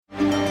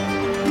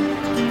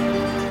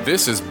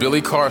This is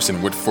Billy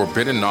Carson with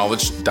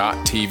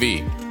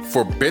ForbiddenKnowledge.tv.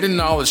 Forbidden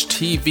Knowledge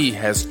TV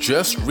has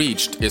just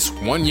reached its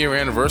 1-year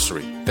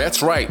anniversary.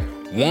 That's right,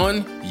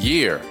 1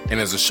 year. And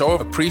as a show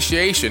of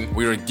appreciation,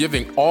 we are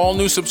giving all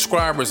new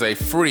subscribers a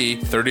free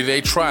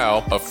 30-day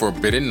trial of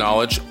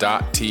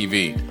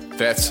ForbiddenKnowledge.tv.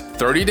 That's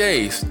 30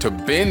 days to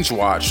binge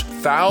watch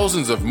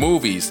thousands of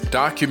movies,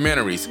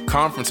 documentaries,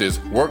 conferences,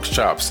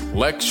 workshops,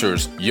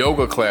 lectures,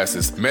 yoga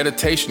classes,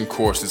 meditation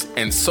courses,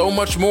 and so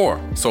much more.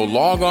 So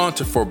log on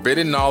to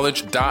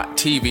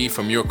ForbiddenKnowledge.tv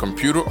from your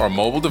computer or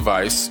mobile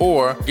device,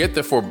 or get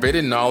the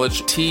Forbidden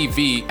Knowledge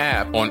TV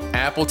app on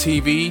Apple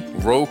TV,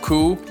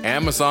 Roku,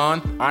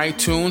 Amazon,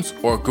 iTunes,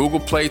 or Google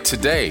Play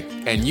today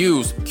and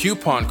use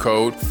coupon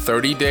code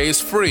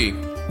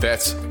 30daysfree.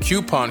 That's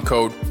coupon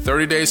code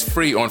 30 days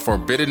free on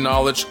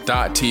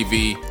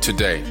ForbiddenKnowledge.tv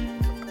today.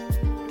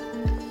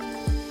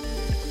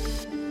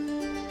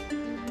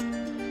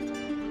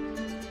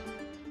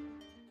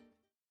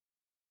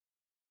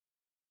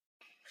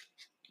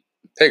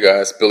 Hey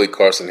guys, Billy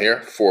Carson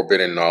here,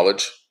 Forbidden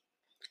Knowledge.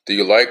 Do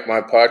you like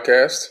my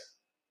podcast?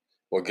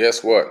 Well,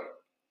 guess what?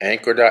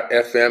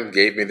 Anchor.fm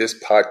gave me this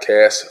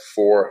podcast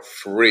for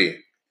free.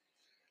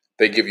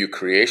 They give you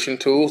creation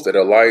tools that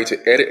allow you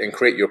to edit and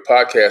create your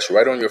podcast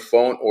right on your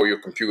phone or your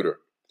computer.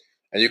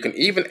 And you can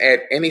even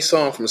add any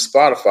song from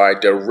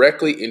Spotify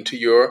directly into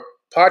your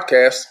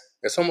podcast.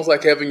 It's almost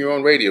like having your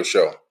own radio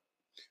show.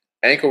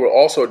 Anchor will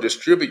also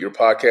distribute your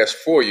podcast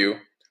for you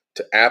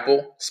to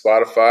Apple,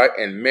 Spotify,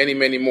 and many,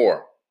 many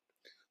more.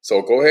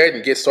 So go ahead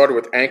and get started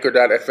with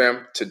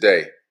Anchor.fm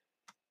today.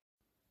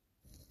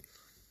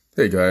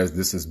 Hey guys,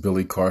 this is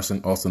Billy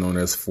Carson, also known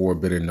as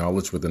Forbidden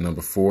Knowledge with the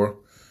number 4.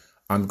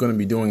 I'm going to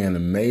be doing an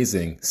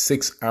amazing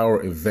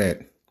 6-hour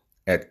event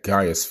at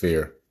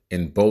Gaiasphere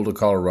in Boulder,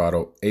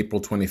 Colorado,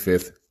 April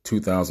 25th,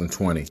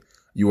 2020.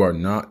 You are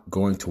not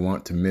going to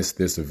want to miss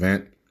this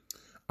event.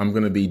 I'm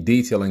going to be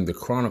detailing the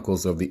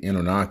chronicles of the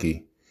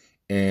Anunnaki,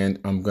 and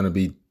I'm going to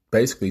be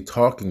basically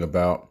talking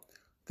about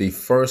the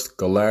first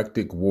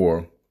galactic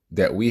war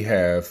that we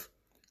have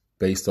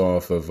based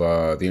off of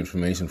the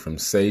information from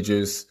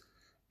sages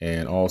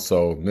and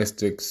also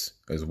mystics,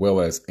 as well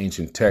as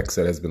ancient texts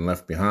that has been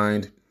left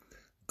behind,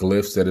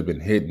 glyphs that have been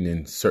hidden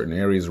in certain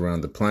areas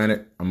around the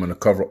planet. I'm going to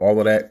cover all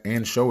of that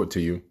and show it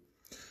to you.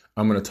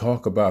 I'm going to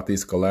talk about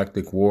this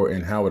galactic war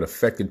and how it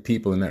affected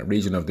people in that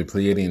region of the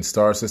Pleiadian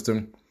star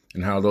system,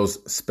 and how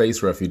those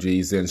space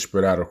refugees then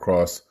spread out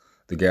across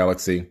the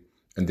galaxy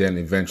and then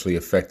eventually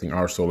affecting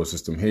our solar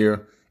system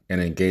here and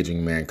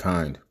engaging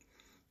mankind.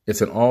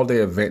 It's an all-day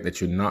event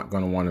that you're not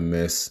going to want to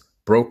miss,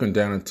 broken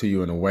down into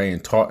you in a way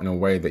and taught in a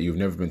way that you've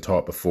never been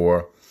taught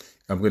before.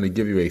 I'm going to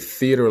give you a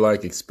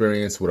theater-like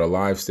experience with a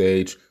live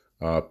stage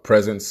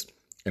presence,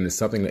 and it's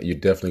something that you're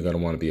definitely going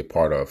to want to be a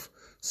part of.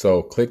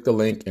 So click the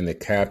link in the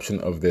caption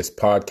of this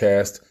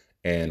podcast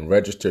and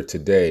register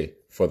today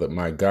for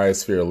my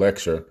Gaiasphere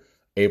lecture,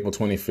 April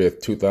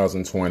 25th,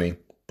 2020,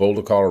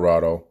 Boulder,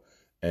 Colorado.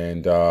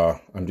 And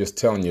I'm just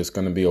telling you, it's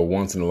going to be a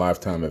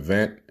once-in-a-lifetime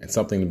event and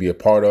something to be a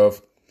part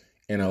of.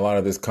 And a lot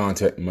of this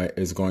content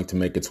is going to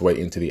make its way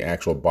into the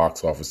actual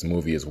box office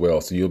movie as well.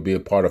 So you'll be a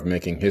part of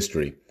making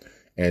history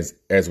as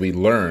we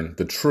learn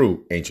the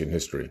true ancient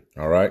history.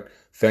 All right.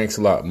 Thanks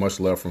a lot.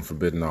 Much love from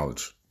Forbidden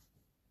Knowledge.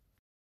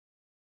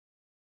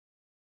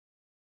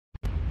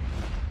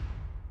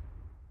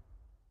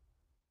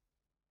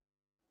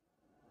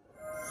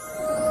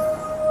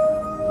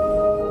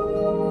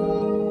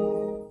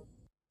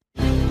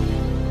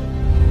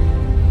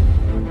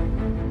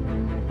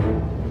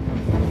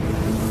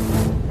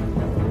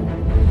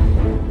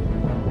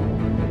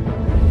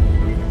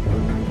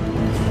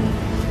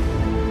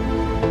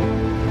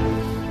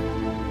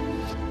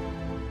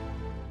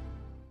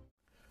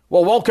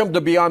 Well, welcome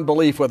to Beyond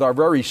Belief with our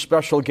very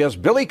special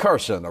guest, Billy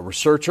Carson, a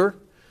researcher,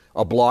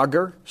 a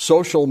blogger,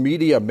 social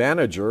media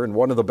manager, and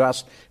one of the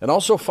best, and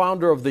also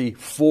founder of the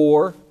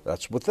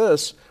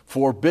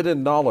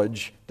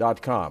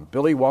ForbiddenKnowledge.com.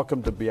 Billy,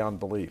 welcome to Beyond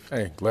Belief.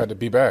 Hey, glad to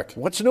be back.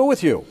 What's new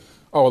with you?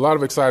 Oh, a lot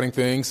of exciting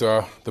things.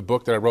 The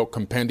book that I wrote,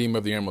 Compendium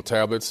of the Emerald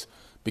Tablets,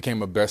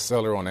 became a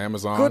bestseller on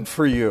Amazon. Good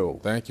for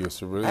you. Thank you.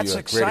 It's a really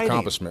That's great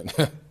accomplishment.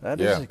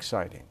 That is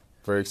exciting.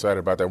 Very excited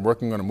about that. I'm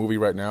working on a movie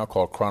right now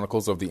called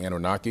Chronicles of the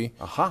Anunnaki,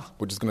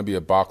 which is going to be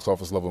a box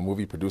office level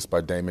movie produced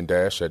by Damon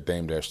Dash at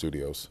Dame Dash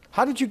Studios.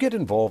 How did you get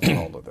involved in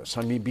all of this?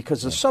 I mean,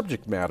 because the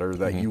subject matter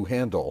that you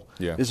handle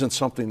isn't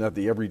something that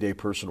the everyday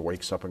person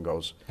wakes up and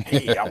goes,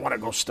 hey, I want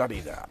to go study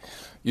that.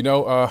 You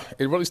know,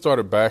 it really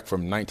started back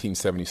from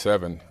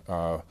 1977.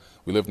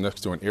 We lived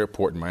next to an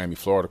airport in Miami,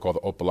 Florida called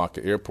the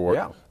Opelika Airport,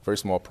 very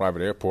small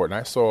private airport, and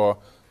I saw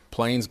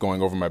planes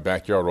going over my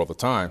backyard all the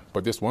time,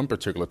 but this one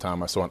particular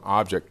time I saw an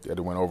object that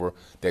went over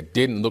that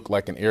didn't look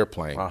like an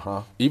airplane.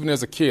 Even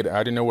as a kid, I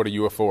didn't know what a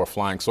UFO or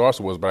flying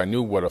saucer was, but I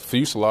knew what a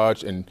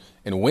fuselage and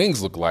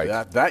wings looked like.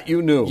 That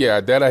you knew.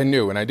 Yeah, that I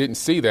knew, and I didn't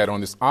see that on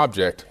this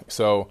object.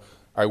 So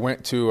I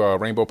went to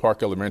Rainbow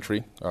Park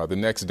Elementary the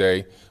next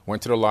day,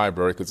 went to the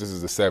library, because this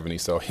is the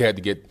 70s, so he had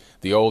to get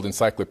the old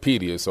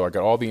encyclopedias. So I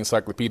got all the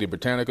Encyclopedia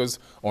Britannicas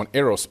on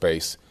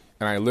aerospace,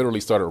 and I literally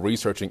started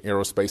researching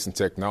aerospace and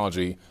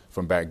technology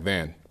from back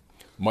then.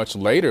 Much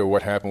later,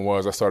 what happened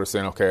was I started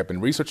saying, okay, I've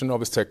been researching all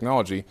this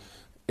technology.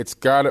 It's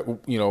got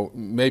to,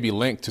 maybe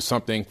linked to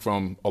something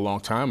from a long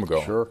time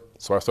ago. Sure.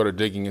 So I started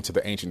digging into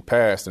the ancient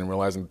past and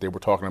realizing that they were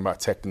talking about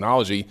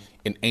technology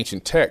in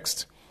ancient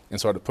text, and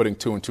started putting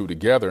two and two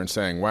together and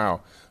saying,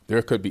 wow,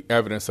 there could be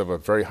evidence of a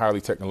very highly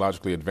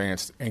technologically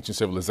advanced ancient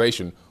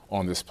civilization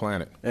on this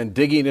planet. And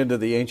digging into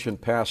the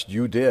ancient past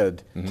you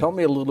did, tell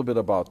me a little bit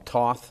about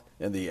Thoth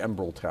and the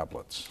Emerald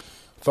Tablets.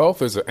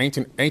 Thoth is an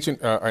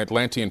ancient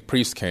Atlantean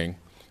priest king.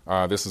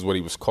 This is what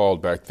he was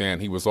called back then.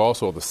 He was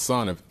also the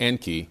son of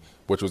Enki,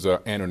 which was an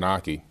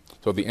Anunnaki.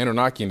 So the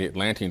Anunnaki and the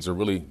Atlanteans are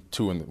really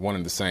one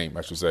and the same,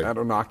 I should say.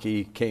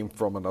 Anunnaki came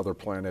from another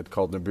planet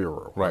called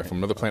Nibiru. Right, from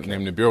another planet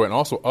named Nibiru, and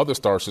also other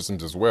star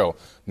systems as well,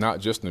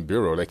 not just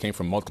Nibiru. They came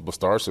from multiple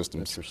star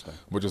systems, Interesting.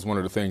 Which is one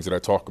of the things that I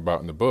talk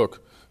about in the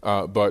book.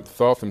 But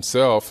Thoth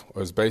himself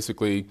was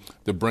basically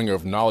the bringer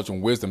of knowledge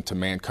and wisdom to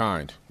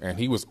mankind. And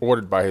he was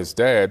ordered by his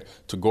dad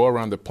to go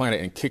around the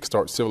planet and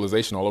kickstart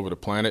civilization all over the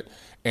planet.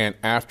 And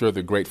after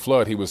the Great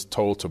Flood, he was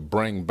told to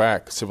bring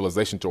back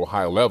civilization to a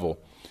high level,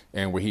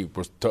 and where he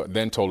was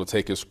then told to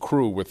take his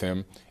crew with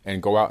him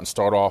and go out and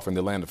start off in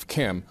the land of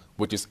Kim,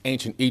 which is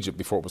ancient Egypt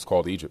before it was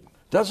called Egypt.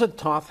 Doesn't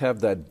Thoth have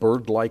that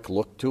bird-like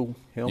look to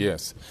him?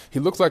 Yes. He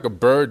looks like a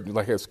bird,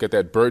 like he's got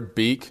that bird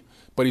beak,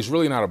 but he's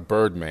really not a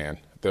bird man.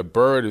 The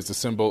bird is the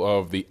symbol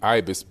of the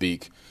ibis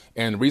beak.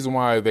 And the reason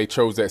why they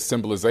chose that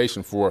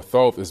symbolization for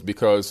Thoth is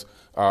because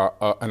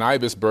an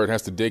ibis bird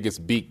has to dig its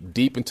beak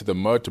deep into the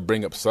mud to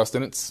bring up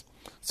sustenance.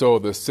 So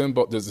the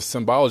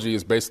symbology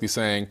is basically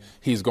saying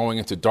he's going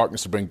into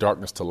darkness to bring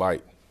darkness to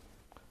light.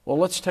 Well,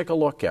 let's take a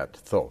look at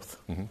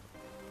Thoth.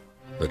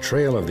 The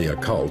trail of the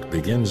occult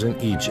begins in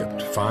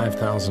Egypt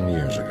 5,000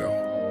 years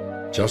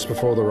ago. Just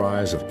before the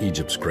rise of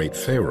Egypt's great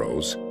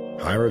pharaohs,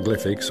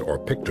 hieroglyphics or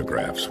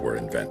pictographs were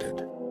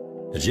invented.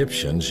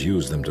 Egyptians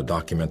used them to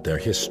document their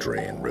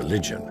history and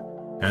religion,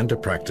 and to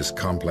practice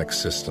complex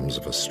systems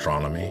of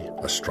astronomy,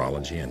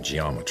 astrology, and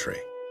geometry.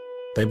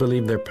 They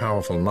believed their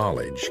powerful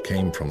knowledge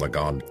came from the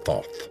god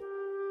Thoth.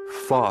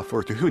 Thoth,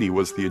 or Tahuti,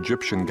 was the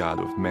Egyptian god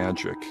of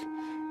magic.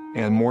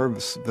 And more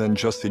than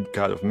just the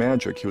god of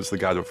magic, he was the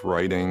god of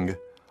writing,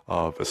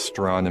 of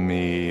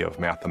astronomy, of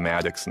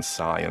mathematics and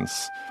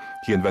science.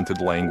 He invented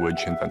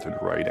language, invented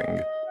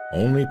writing.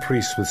 Only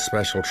priests with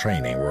special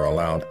training were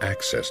allowed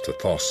access to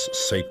Thoth's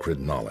sacred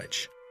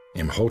knowledge.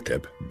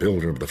 Imhotep,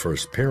 builder of the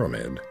first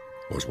pyramid,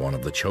 was one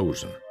of the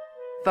chosen.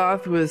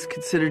 Thoth was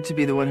considered to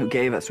be the one who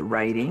gave us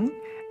writing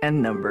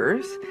and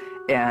numbers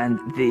and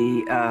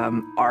the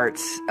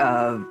arts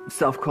of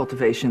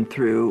self-cultivation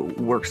through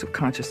works of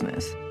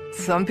consciousness.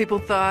 Some people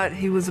thought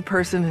he was a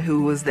person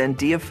who was then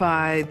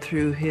deified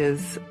through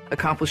his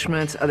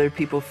accomplishments. Other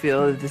people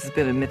feel that this has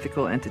been a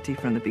mythical entity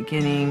from the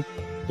beginning.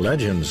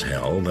 Legends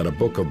held that a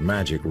book of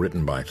magic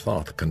written by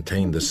Thoth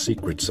contained the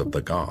secrets of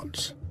the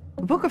gods.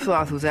 The Book of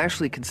Thoth was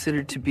actually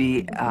considered to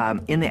be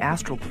in the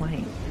astral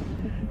plane.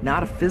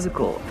 Not a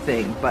physical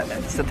thing, but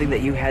something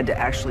that you had to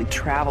actually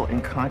travel in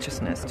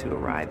consciousness to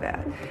arrive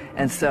at.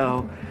 And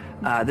so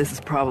this is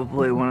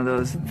probably one of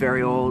those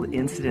very old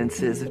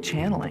incidences of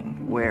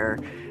channeling where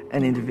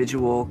an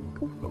individual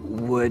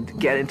would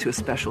get into a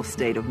special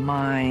state of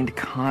mind,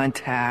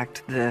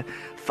 contact the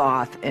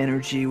Thoth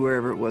energy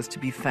wherever it was to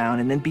be found,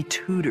 and then be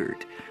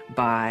tutored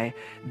by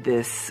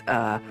this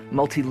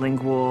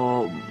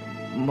multilingual,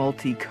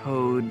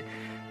 multi-code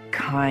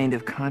kind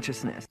of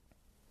consciousness.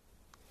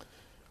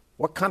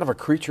 What kind of a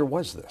creature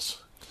was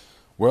this?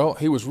 Well,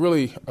 he was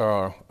really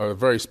a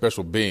very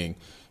special being.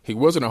 He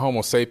wasn't a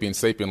Homo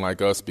sapien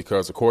like us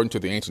because, according to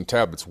the ancient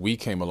tablets, we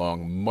came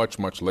along much,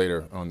 much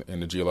later in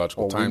the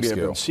geological We may have timescale.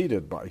 been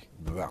seeded by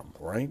them,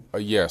 right?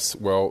 Yes.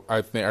 Well,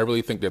 I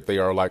really think that they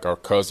are like our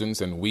cousins,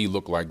 and we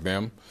look like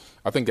them.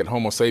 I think that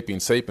Homo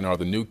sapien are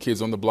the new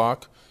kids on the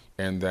block,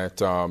 and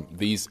that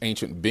these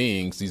ancient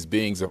beings, these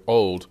beings of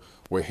old,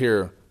 were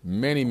here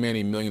many,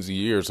 many millions of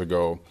years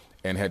ago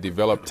and had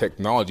developed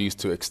technologies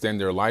to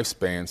extend their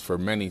lifespans for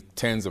many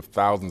tens of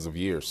thousands of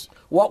years.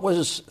 What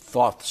was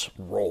Thoth's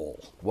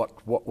role?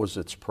 What was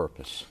its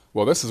purpose?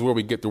 Well, this is where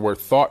we get the word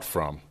thought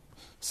from.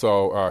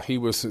 So he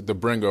was the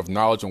bringer of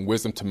knowledge and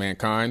wisdom to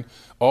mankind.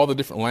 All the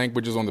different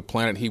languages on the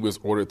planet, he was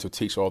ordered to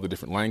teach all the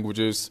different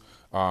languages,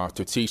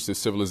 to teach the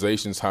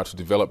civilizations how to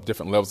develop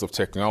different levels of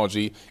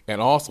technology. And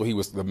also he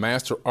was the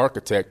master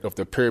architect of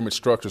the pyramid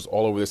structures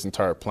all over this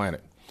entire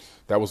planet.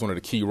 That was one of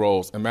the key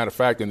roles. As a matter of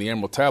fact, in the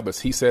Emerald Tablets,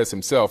 he says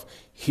himself,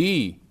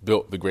 he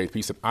built the Great Pyramid.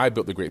 He said, I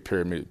built the Great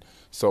Pyramid.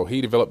 So he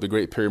developed the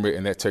Great Pyramid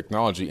and that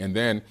technology. And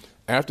then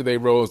after they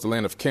rose the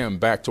land of Kim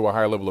back to a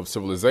higher level of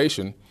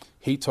civilization,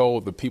 he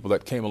told the people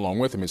that came along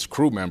with him, his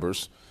crew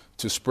members,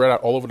 to spread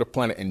out all over the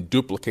planet and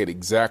duplicate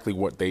exactly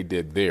what they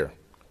did there.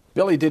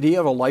 Billy, did he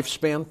have a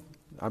lifespan?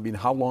 I mean,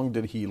 how long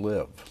did he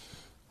live?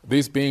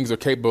 These beings are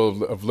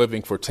capable of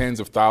living for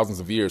tens of thousands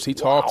of years. He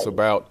talks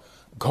about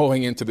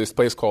going into this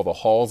place called the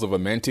Halls of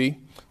Amenti,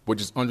 which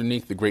is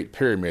underneath the Great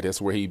Pyramid.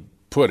 That's where he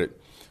put it.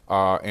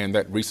 and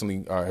that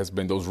recently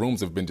those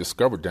rooms have been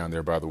discovered down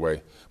there, by the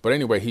way. But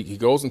anyway, he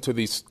goes into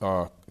these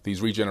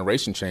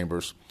regeneration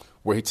chambers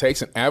where he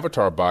takes an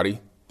avatar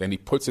body, then he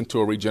puts into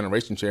a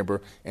regeneration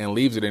chamber and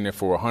leaves it in there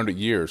for 100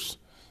 years.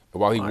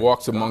 While he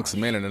walks amongst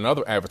men in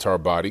another avatar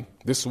body.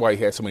 This is why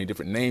he had so many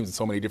different names and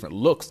so many different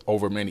looks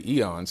over many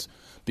eons,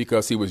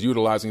 because he was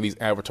utilizing these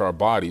avatar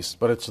bodies.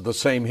 But it's the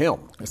same him.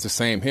 It's the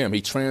same him.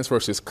 He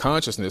transfers his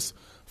consciousness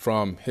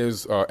from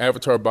his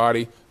avatar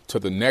body to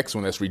the next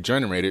one that's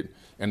regenerated,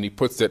 and he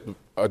puts that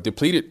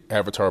depleted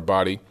avatar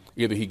body,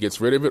 either he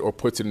gets rid of it or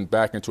puts it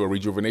back into a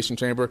rejuvenation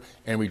chamber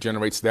and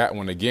regenerates that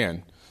one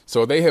again.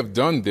 So they have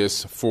done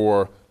this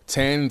for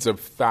tens of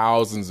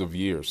thousands of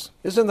years.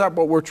 Isn't that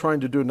what we're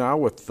trying to do now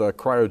with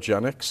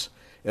cryogenics,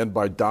 and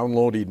by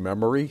downloading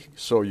memory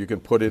so you can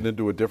put it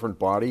into a different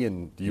body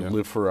and you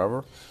live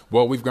forever?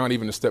 Well, we've gone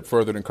even a step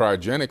further than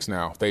cryogenics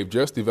now. They've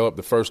just developed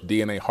the first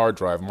DNA hard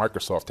drive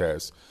Microsoft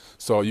has.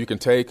 So you can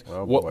take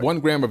 1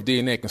 gram of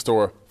DNA can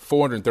store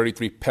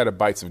 433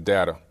 petabytes of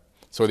data.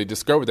 So they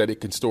discovered that it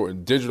can store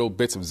digital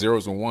bits of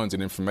zeros and ones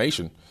and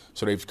information.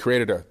 So they've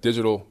created a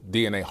digital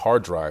DNA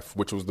hard drive,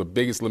 which was the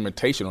biggest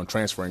limitation on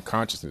transferring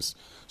consciousness.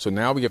 So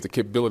now we have the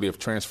capability of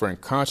transferring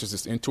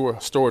consciousness into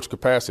a storage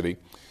capacity.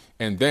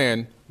 And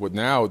then with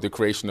now the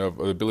creation of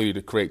the ability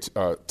to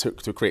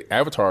create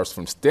avatars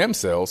from stem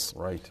cells,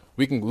 right,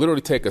 we can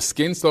literally take a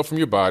skin cell from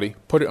your body,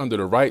 put it under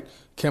the right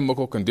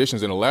chemical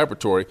conditions in a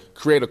laboratory,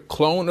 create a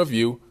clone of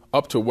you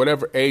up to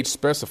whatever age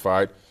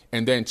specified,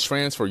 and then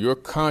transfer your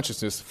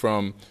consciousness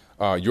from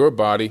your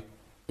body,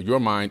 your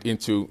mind,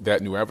 into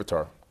that new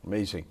avatar.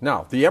 Amazing.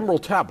 Now, the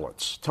Emerald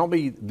Tablets. Tell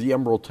me the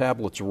Emerald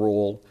Tablets'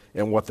 role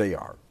and what they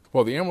are.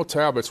 Well, the Emerald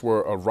Tablets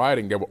were a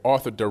writing that were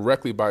authored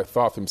directly by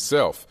Thoth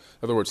himself.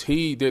 In other words,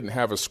 he didn't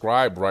have a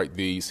scribe write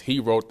these. He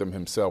wrote them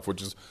himself,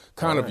 which is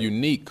kind of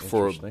unique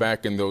for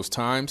back in those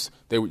times.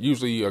 They would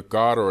usually, a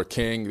god or a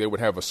king, they would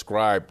have a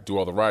scribe do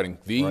all the writing.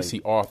 These he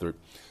authored.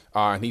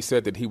 And he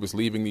said that he was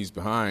leaving these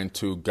behind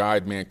to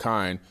guide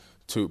mankind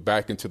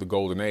back into the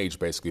golden age,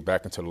 basically,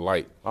 back into the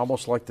light.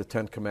 Almost like the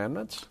Ten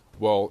Commandments?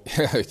 Well,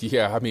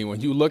 yeah, I mean,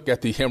 when you look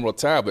at the Emerald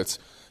Tablets,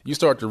 you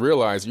start to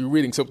realize you're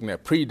reading something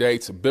that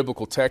predates a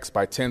biblical text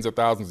by tens of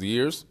thousands of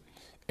years,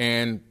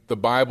 and the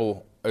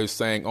Bible is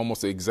saying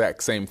almost the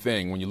exact same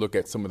thing when you look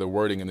at some of the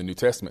wording in the New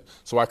Testament.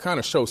 So I kind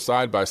of show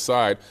side by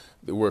side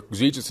where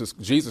Jesus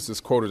is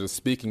quoted as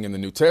speaking in the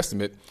New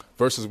Testament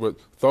versus what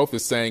Thoth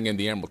is saying in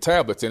the Emerald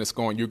Tablets,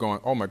 and you're going,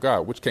 oh my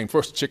God, which came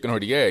first, the chicken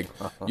or the egg?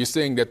 You're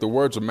seeing that the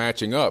words are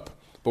matching up.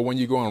 But when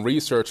you go and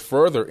research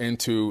further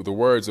into the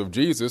words of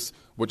Jesus,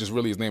 which is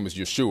really his name is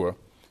Yeshua,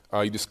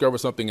 you discover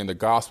something in the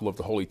Gospel of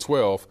the Holy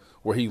 12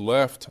 where he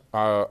left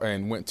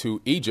and went to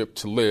Egypt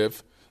to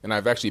live. And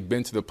I've actually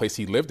been to the place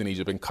he lived in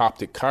Egypt, in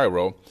Coptic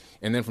Cairo.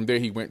 And then from there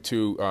he went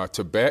to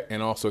Tibet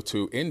and also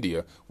to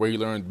India, where he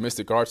learned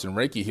mystic arts and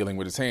Reiki healing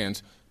with his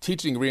hands,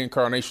 teaching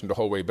reincarnation the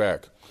whole way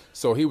back.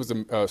 So he was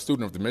a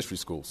student of the mystery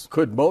schools.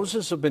 Could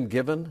Moses have been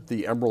given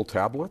the Emerald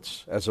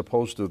Tablets as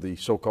opposed to the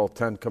so-called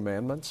Ten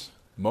Commandments?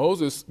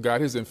 Moses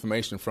got his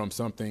information from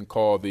something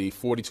called the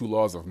 42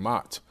 Laws of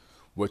Ma'at,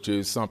 which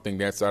is something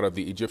that's out of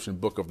the Egyptian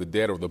Book of the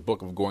Dead, or the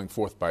Book of Going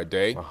Forth by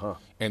Day.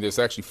 And there's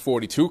actually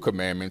 42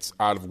 commandments,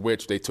 out of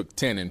which they took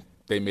 10 and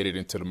they made it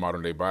into the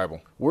modern-day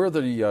Bible. Where are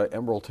the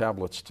Emerald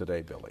Tablets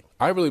today, Billy?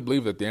 I really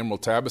believe that the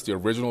Emerald Tablets, the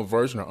original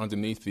version, are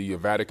underneath the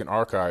Vatican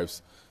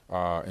archives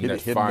in that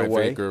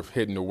 5-acre,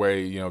 hidden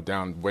away,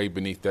 down way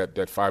beneath that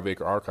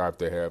 5-acre archive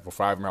they have, or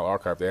 5-mile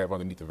archive they have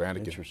underneath the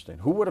Vatican. Interesting.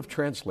 Who would have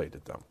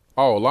translated them?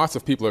 Oh, lots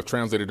of people have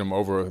translated them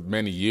over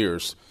many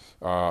years.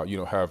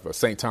 Have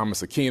St.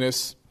 Thomas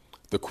Aquinas,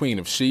 the Queen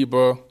of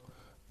Sheba,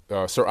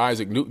 Sir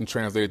Isaac Newton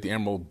translated the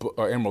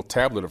Emerald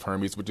Tablet of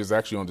Hermes, which is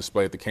actually on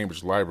display at the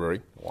Cambridge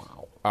Library.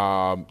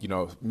 Wow.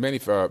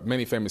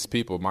 Many famous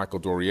people, Michael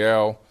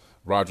Doriel,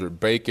 Roger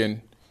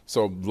Bacon.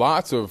 So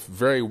lots of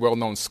very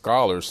well-known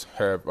scholars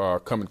have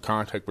come in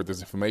contact with this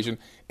information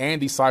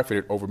and deciphered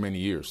it over many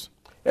years.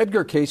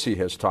 Edgar Cayce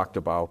has talked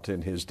about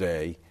in his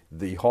day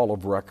the Hall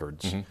of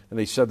Records, and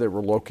he said they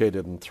were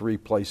located in 3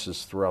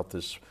 places throughout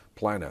this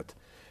planet.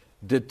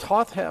 Did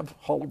Thoth have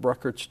Hall of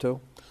Records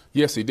too?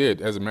 Yes, he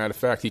did. As a matter of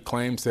fact, he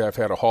claims to have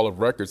had a Hall of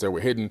Records that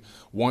were hidden,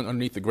 one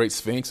underneath the Great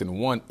Sphinx and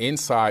one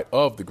inside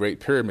of the Great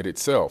Pyramid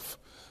itself.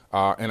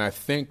 And I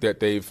think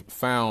that they've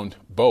found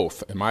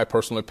both. In my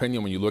personal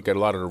opinion, when you look at a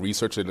lot of the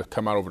research that has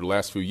come out over the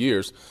last few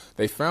years,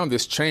 they found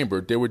this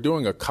chamber. They were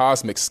doing a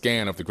cosmic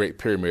scan of the Great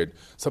Pyramid,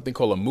 something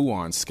called a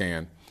muon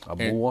scan.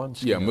 Muon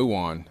scan? Yeah,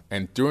 muon.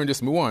 And during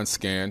this muon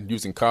scan,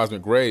 using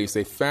cosmic rays,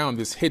 they found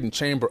this hidden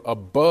chamber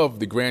above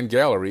the Grand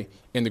Gallery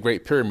in the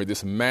Great Pyramid,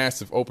 this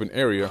massive open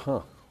area,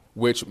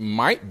 which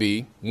might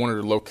be one of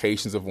the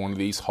locations of one of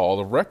these Hall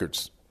of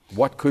Records.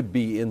 What could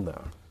be in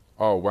there?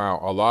 Oh, wow.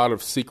 A lot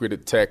of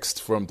secreted texts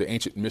from the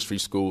ancient mystery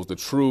schools, the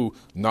true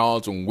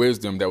knowledge and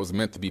wisdom that was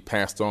meant to be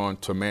passed on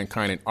to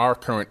mankind in our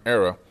current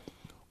era,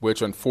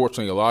 which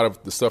unfortunately a lot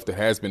of the stuff that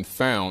has been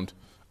found,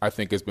 I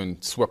think, has been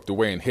swept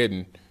away and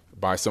hidden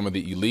by some of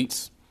the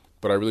elites,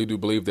 but I really do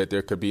believe that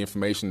there could be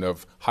information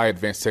of high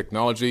advanced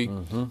technology,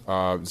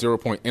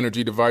 zero-point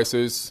energy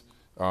devices,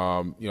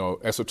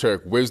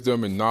 esoteric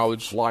wisdom and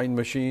knowledge. Flying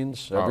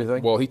machines,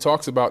 everything? Well, he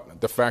talks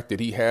about the fact that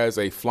he has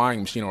a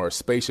flying machine or a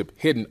spaceship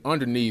hidden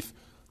underneath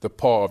the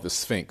paw of the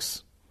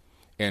Sphinx.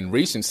 And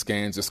recent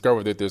scans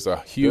discovered that there's a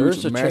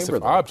huge,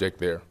 massive object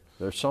there.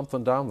 There's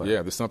something down there.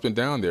 Yeah, there's something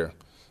down there.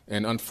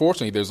 And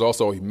unfortunately, there's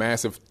also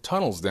massive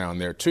tunnels down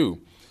there,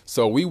 too.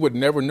 So we would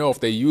never know if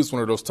they used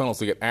one of those tunnels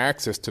to get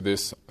access to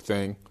this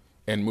thing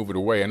and move it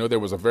away. I know there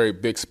was a very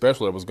big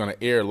special that was going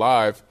to air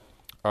live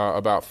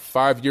about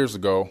 5 years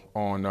ago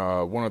on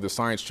one of the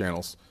science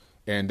channels.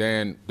 And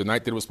then the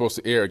night that it was supposed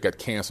to air, it got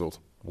canceled.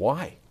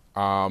 Why?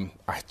 I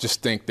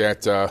just think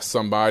that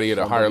somebody at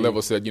a higher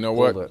level said, you know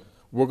what,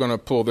 we're going to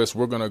pull this.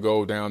 We're going to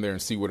go down there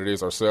and see what it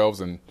is ourselves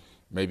and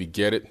maybe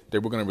get it. They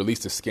were going to release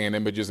the scan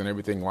images and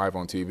everything live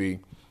on TV,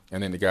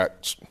 and then it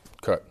got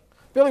cut.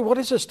 Billy, what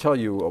does this tell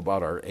you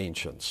about our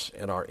ancients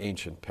and our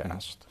ancient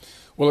past?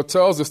 Well, it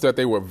tells us that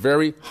they were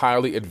very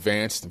highly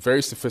advanced,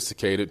 very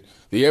sophisticated.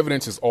 The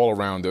evidence is all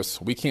around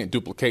us. We can't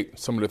duplicate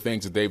some of the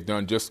things that they've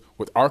done just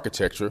with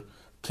architecture.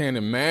 Can't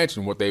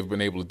imagine what they've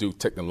been able to do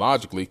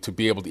technologically to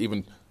be able to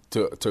even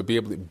to be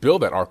able to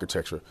build that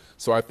architecture.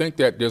 So I think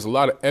that there's a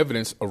lot of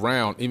evidence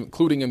around,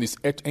 including in these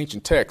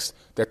ancient texts,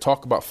 that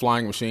talk about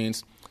flying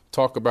machines,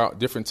 talk about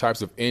different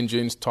types of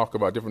engines, talk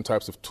about different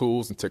types of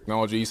tools and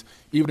technologies.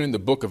 Even in the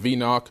book of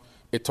Enoch,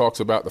 it talks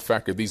about the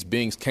fact that these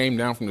beings came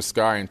down from the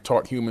sky and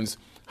taught humans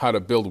how to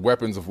build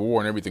weapons of war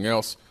and everything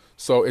else.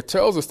 So it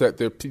tells us that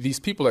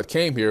these people that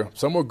came here,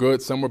 some were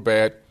good, some were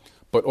bad,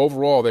 but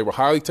overall they were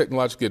highly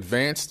technologically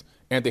advanced,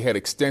 and they had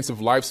extensive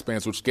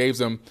lifespans, which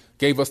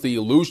gave us the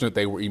illusion that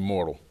they were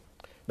immortal.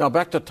 Now,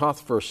 back to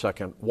Thoth for a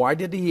second. Why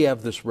did he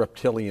have this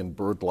reptilian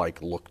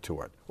bird-like look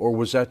to it? Or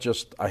was that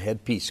just a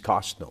headpiece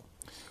costume?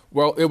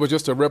 Well, it was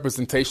just a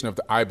representation of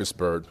the ibis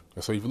bird.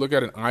 So if you look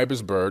at an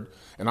ibis bird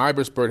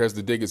has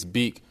to dig its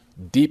beak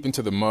deep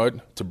into the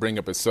mud to bring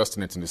up its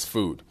sustenance and its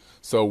food.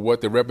 So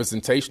what the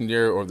representation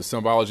there, or the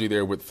symbology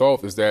there with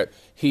Thoth, is that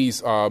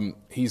he's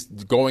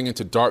going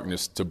into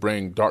darkness to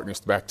bring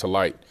darkness back to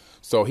light.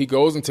 So he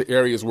goes into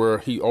areas where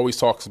he always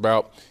talks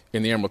about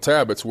in the Emerald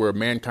Tablets where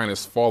mankind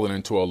has fallen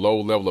into a low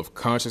level of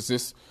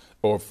consciousness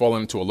or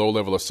fallen into a low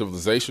level of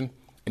civilization,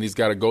 and he's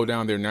got to go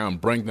down there now and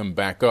bring them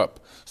back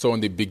up. So in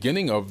the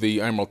beginning of the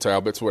Emerald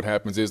Tablets, what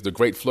happens is the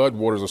great flood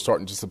waters are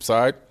starting to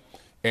subside,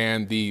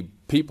 and the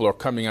people are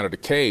coming out of the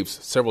caves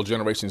several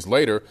generations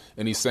later,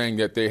 and he's saying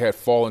that they had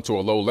fallen to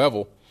a low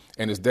level,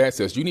 and his dad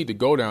says, you need to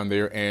go down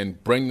there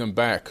and bring them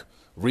back,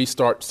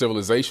 restart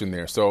civilization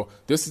there. So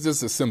this is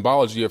just a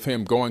symbology of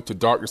him going to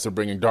darkness and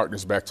bringing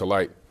darkness back to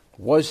light.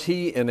 Was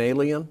he an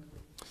alien?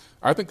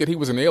 I think that he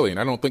was an alien.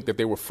 I don't think that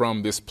they were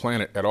from this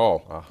planet at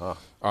all.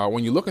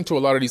 When you look into a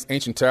lot of these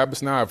ancient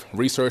tablets now, I've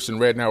researched and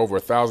read now over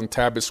 1,000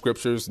 tablet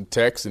scriptures and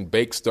texts and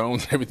baked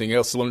stones and everything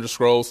else, cylinder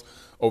scrolls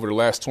over the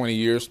last 20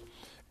 years.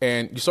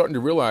 And I'm starting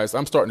to realize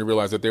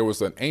that there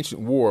was an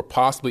ancient war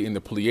possibly in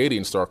the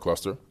Pleiadian star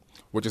cluster,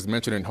 which is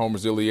mentioned in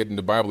Homer's Iliad and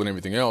the Bible and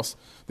everything else,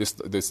 the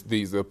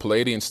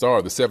Pleiadian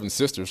star, the Seven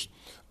Sisters,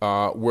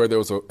 where there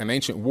was an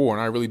ancient war.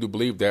 And I really do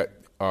believe that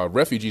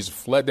refugees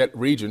fled that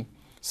region.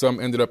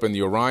 Some ended up in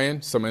the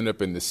Orion, some ended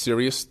up in the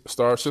Sirius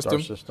star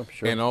system,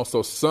 sure. And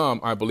also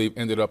some, I believe,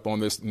 ended up on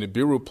this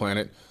Nibiru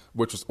planet,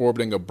 which was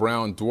orbiting a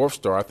brown dwarf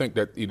star. I think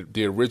that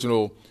the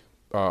original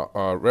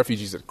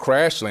refugees that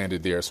crash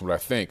landed there is what I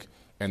think,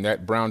 and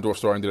that brown dwarf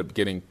star ended up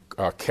getting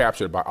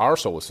captured by our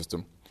solar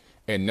system.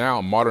 And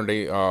now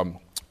modern-day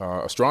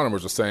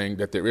astronomers are saying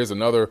that there is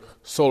another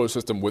solar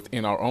system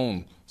within our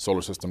own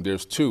solar system.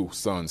 There's two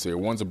suns here.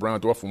 One's a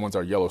brown dwarf and one's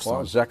our yellow sun.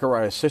 Well,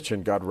 Zechariah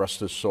Sitchin, God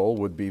rest his soul,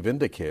 would be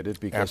vindicated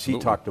because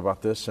Absolutely. He talked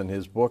about this in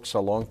his books a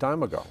long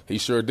time ago. He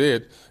sure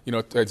did.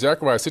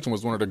 Zechariah Sitchin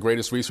was one of the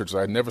greatest researchers.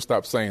 I never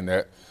stopped saying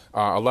that.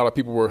 A lot of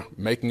people were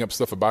making up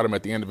stuff about him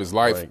at the end of his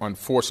life,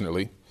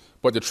 unfortunately.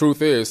 But the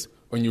truth is,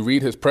 when you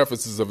read his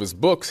prefaces of his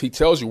books, he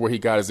tells you where he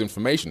got his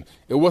information.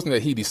 It wasn't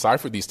that he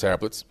deciphered these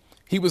tablets.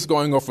 He was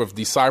going off of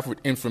deciphered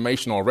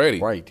information already.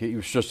 Right. He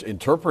was just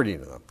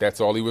interpreting them.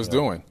 That's all he was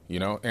doing,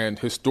 and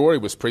his story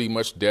was pretty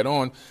much dead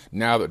on.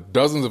 Now that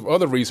dozens of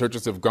other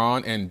researchers have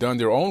gone and done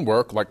their own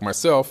work, like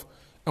myself,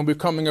 and we're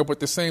coming up with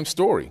the same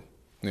story,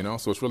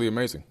 so it's really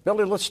amazing.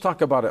 Billy, let's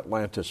talk about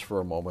Atlantis for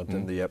a moment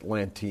and the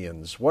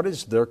Atlanteans. What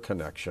is their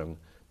connection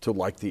to,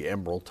 like, the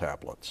Emerald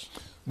Tablets?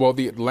 Well,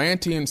 the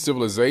Atlantean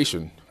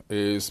civilization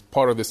is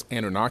part of this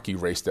Anunnaki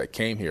race that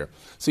came here.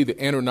 See, the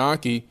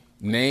Anunnaki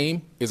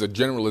name is a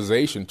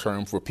generalization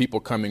term for people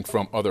coming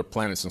from other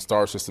planets and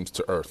star systems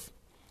to Earth.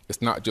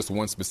 It's not just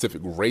one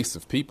specific race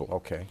of people.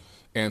 Okay.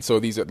 And so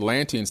these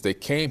Atlanteans, they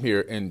came here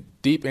in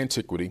deep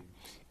antiquity,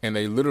 and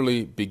they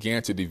literally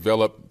began to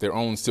develop their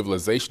own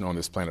civilization on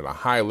this planet, a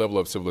high level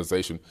of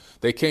civilization.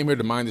 They came here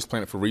to mine this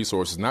planet for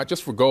resources, not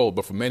just for gold,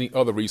 but for many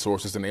other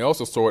resources. And they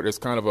also saw it as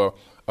kind of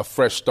a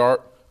fresh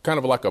start, kind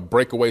of like a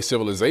breakaway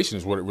civilization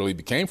is what it really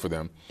became for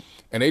them.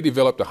 And they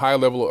developed a high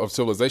level of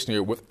civilization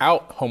here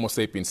without Homo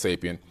sapiens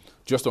sapien,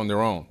 just on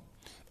their own.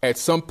 At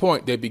some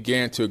point, they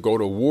began to go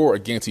to war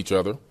against each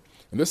other.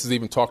 And this is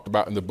even talked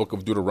about in the book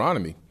of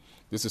Deuteronomy.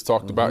 This is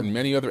talked about in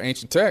many other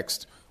ancient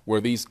texts, where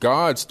these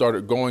gods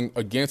started going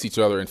against each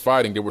other and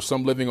fighting. There were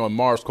some living on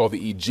Mars called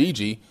the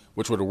Igigi,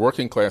 which were the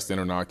working class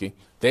Anunnaki.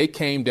 They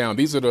came down.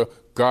 These are the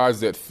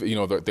gods that,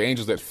 the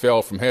angels that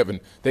fell from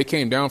heaven. They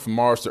came down from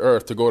Mars to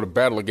Earth to go to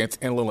battle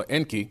against Enlil and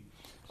Enki.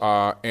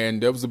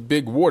 And there was a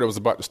big war that was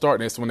about to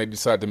start, and that's when they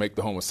decided to make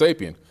the Homo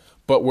sapien.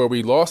 But where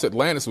we lost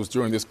Atlantis was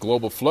during this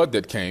global flood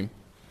that came,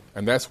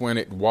 and that's when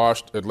it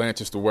washed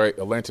Atlantis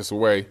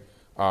away.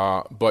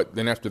 But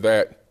then after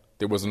that,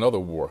 there was another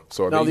war.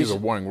 So now these are a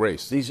warring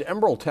race. These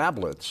emerald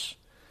tablets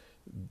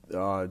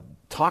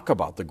talk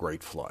about the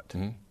Great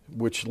Flood,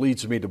 which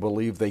leads me to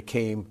believe the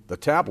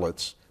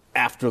tablets,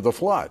 after the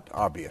flood,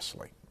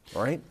 obviously,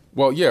 right?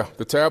 Well, yeah,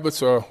 the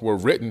tablets were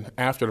written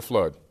after the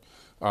flood.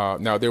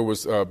 Now, there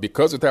was,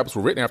 because the tablets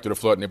were written after the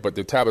flood, but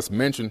the tablets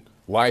mention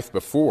life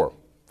before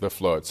the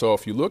flood. So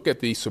if you look at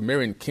the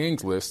Sumerian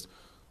kings list,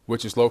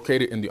 which is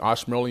located in the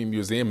Ashmolean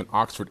Museum in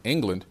Oxford,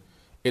 England,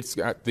 it's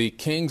got the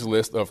kings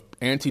list of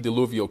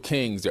antediluvial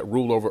kings that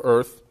ruled over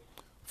Earth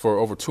for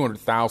over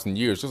 200,000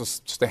 years.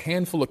 Just a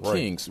handful of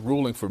kings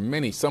ruling for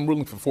many, some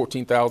ruling for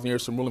 14,000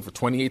 years, some ruling for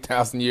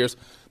 28,000 years.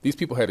 These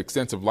people had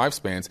extensive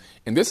lifespans.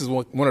 And this is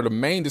one of the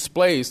main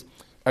displays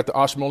at the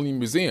Ashmolean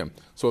Museum.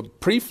 So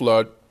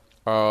pre-flood,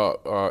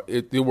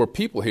 there were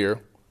people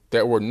here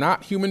that were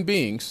not human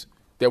beings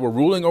that were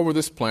ruling over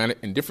this planet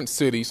in different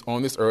cities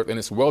on this Earth, and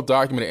it's well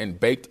documented and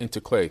baked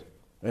into clay.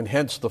 And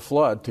hence the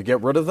flood, to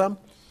get rid of them?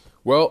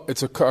 Well,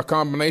 it's a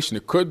combination.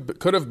 It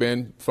could have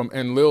been, from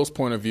Enlil's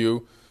point of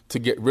view, to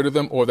get rid of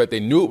them, or that they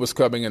knew it was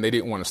coming and they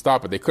didn't want to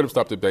stop it. They could have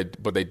stopped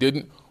it, but they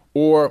didn't.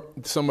 Or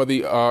some of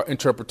the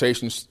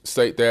interpretations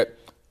state that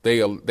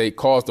they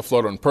caused the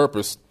flood on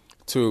purpose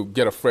to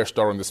get a fresh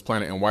start on this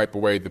planet and wipe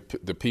away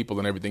the people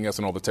and everything else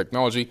and all the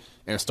technology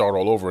and start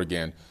all over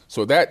again.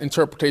 So that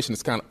interpretation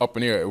is kind of up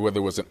in the air, whether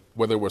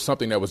it was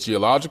something that was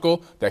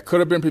geological that could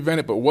have been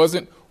prevented but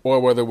wasn't, or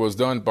whether it was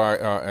done by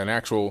an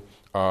actual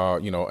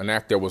an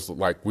act that was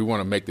like, we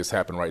want to make this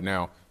happen right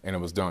now, and it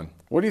was done.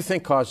 What do you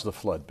think caused the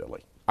flood,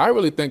 Billy? I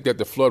really think that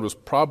the flood was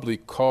probably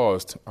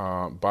caused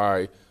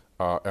by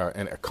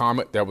a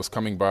comet that was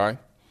coming by,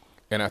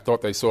 and I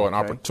thought they saw an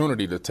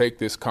opportunity to take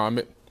this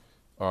comet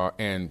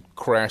and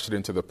crash it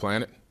into the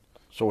planet.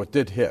 So it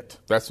did hit.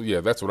 That's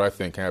what I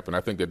think happened.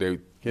 I think that they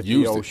hit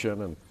used the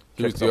ocean and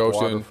used kicked the up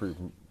ocean water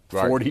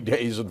for 40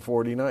 days and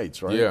 40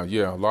 nights, right?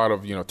 Yeah, a lot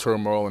of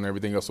turmoil and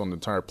everything else on the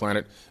entire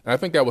planet. And I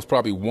think that was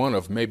probably one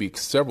of maybe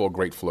several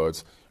great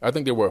floods. I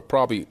think there were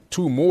probably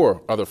two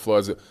more other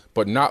floods,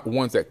 but not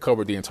ones that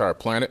covered the entire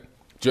planet,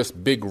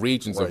 just big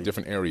regions of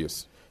different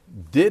areas.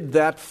 Did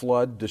that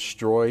flood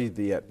destroy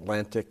the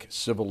Atlantic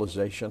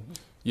civilization?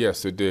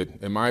 Yes, it did.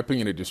 In my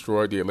opinion, it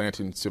destroyed the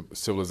Atlantic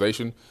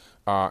civilization.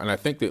 And I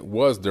think it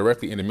was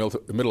directly in the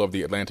middle of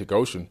the Atlantic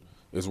Ocean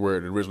is where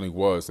it originally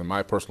was, in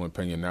my personal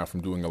opinion, now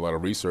from doing a lot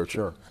of research.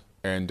 Sure.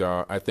 And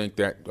I think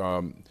that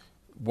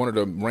one of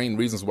the main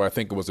reasons why I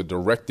think it was a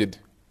directed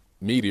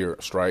meteor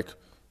strike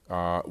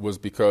was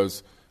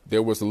because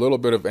there was a little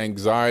bit of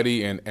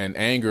anxiety and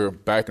anger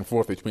back and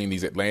forth between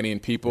these Atlantean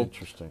people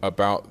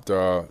about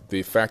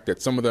the fact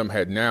that some of them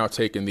had now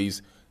taken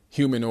these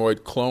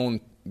humanoid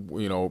clone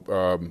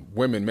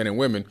women, men and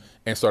women,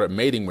 and started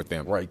mating with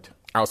them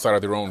outside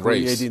of their own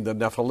race. Creating the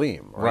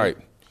Nephilim. Right.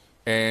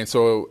 And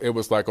so it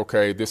was like,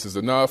 okay, this is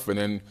enough. And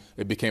then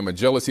it became a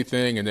jealousy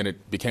thing, and then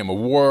it became a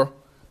war.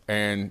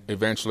 And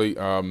eventually,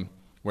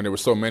 when there were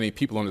so many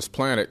people on this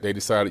planet, they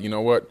decided, you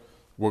know what,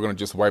 we're going to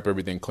just wipe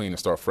everything clean and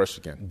start fresh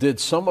again. Did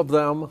some of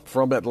them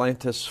from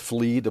Atlantis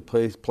flee to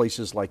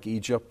places like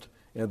Egypt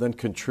and then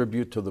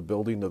contribute to the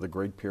building of the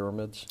Great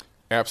Pyramids?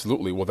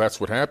 Absolutely. Well, that's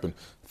what happened.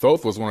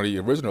 Thoth was one of the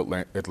original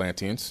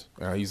Atlanteans.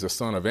 He's the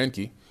son of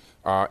Enki.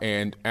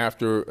 And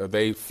after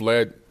they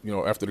fled,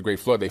 after the Great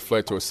Flood, they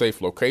fled to a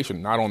safe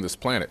location, not on this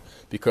planet,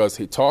 because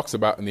he talks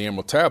about in the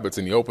Emerald Tablets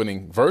in the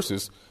opening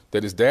verses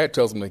that his dad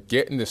tells him to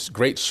get in this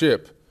great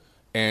ship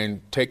and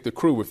take the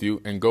crew with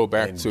you and go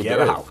back to the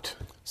Earth. Out.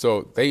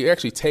 So they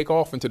actually take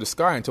off into the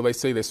sky until they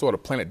say they saw the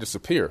planet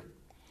disappear.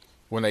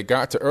 When they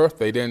got to Earth,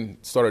 they then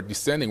started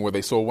descending where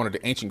they saw one of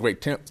the ancient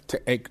great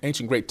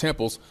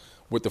temples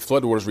with the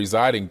floodwaters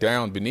residing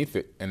down beneath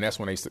it, and that's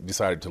when they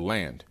decided to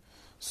land.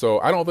 So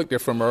I don't think they're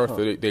from Earth.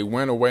 They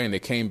went away and they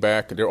came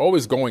back. They're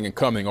always going and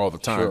coming all the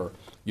time.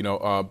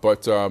 Sure.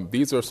 But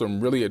these are some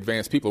really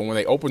advanced people. And when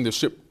they opened the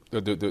ship,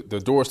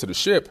 the doors to the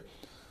ship,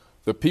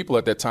 the people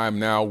at that time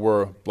now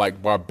were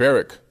like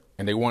barbaric,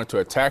 and they wanted to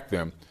attack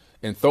them.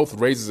 And Thoth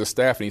raises his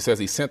staff, and he says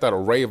he sent out a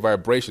ray of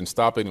vibration,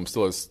 stopping them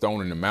still as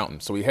stone in the mountain.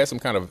 So he had some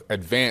kind of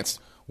advanced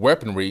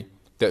weaponry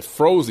that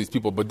froze these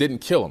people but didn't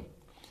kill them.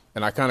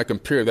 And I kind of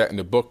compare that in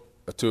the book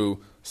to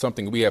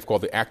something we have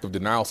called the active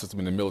denial system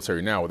in the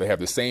military now, where they have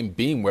the same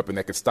beam weapon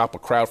that could stop a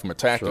crowd from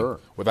attacking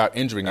without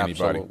injuring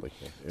anybody. Absolutely.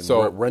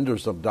 So it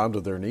renders them down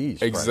to their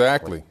knees.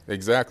 Exactly.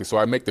 So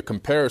I make the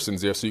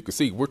comparisons there so you can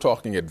see we're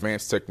talking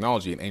advanced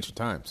technology in ancient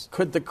times.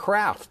 Could the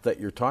craft that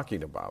you're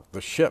talking about,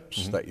 the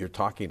ships that you're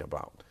talking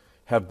about,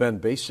 have been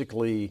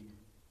basically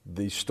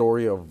the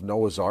story of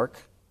Noah's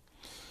Ark,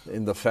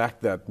 in the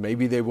fact that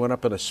maybe they went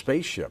up in a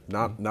spaceship,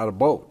 not a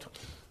boat.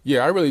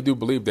 Yeah, I really do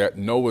believe that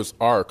Noah's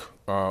Ark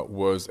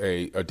was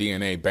a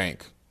DNA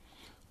bank.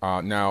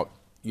 Now,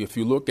 if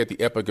you look at the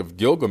Epic of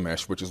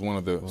Gilgamesh, which is one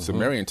of the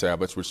Sumerian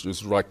tablets, which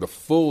is like the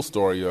full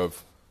story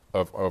of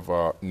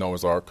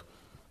Noah's Ark,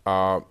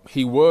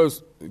 he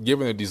was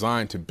given a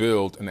design to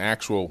build an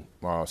actual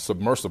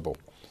submersible.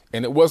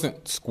 And it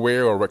wasn't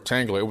square or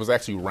rectangular, it was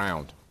actually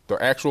round.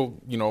 The actual,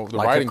 the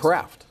like writing. A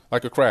craft.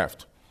 Like a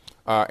craft.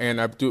 And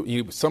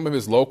some of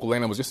his local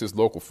animals, just his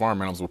local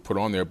farm animals were put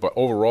on there, but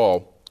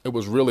overall, it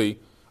was really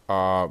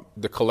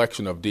the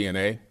collection of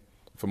DNA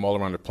from all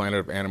around the planet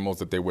of animals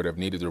that they would have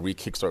needed to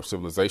re-kickstart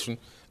civilization.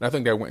 And I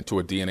think that went into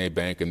a DNA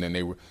bank, and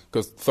then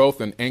because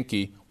Thoth and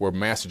Enki were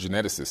master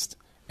geneticists.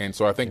 And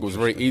so I think it was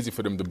very easy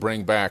for them to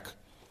bring back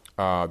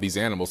these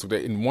animals. So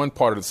in one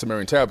part of the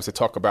Sumerian tablets, they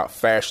talk about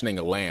fashioning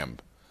a lamb,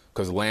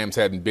 because lambs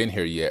hadn't been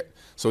here yet.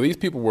 So these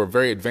people were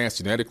very advanced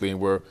genetically and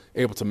were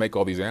able to make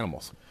all these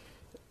animals.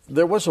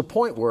 There was a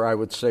point where I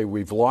would say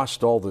we've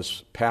lost all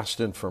this past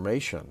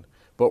information,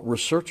 but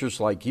researchers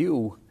like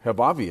you have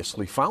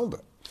obviously found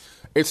it.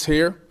 It's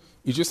here.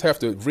 You just have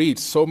to read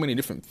so many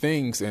different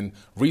things and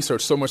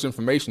research so much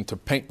information to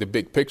paint the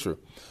big picture.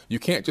 You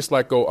can't just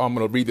go, I'm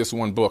going to read this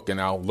one book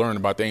and I'll learn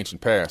about the ancient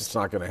past. It's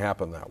not going to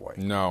happen that way.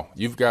 No.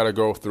 You've got to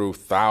go through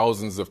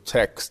thousands of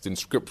texts and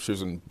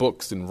scriptures and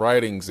books and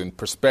writings and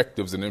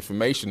perspectives and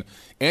information,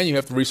 and you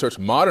have to research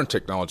modern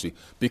technology,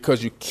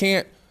 because you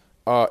can't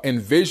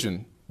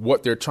envision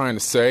what they're trying to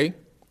say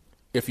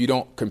if you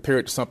don't compare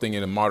it to something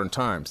in the modern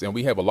times. And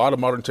we have a lot of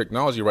modern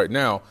technology right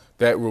now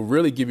that will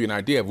really give you an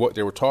idea of what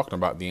they were talking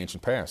about in the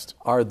ancient past.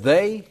 Are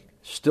they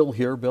still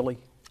here, Billy?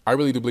 I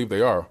really do believe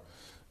they are.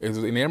 In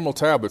the Emerald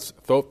Tablets,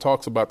 Thoth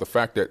talks about the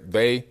fact that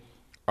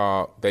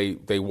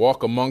they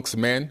walk amongst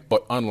men,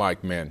 but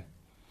unlike men.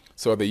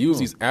 So they use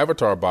these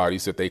avatar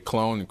bodies that they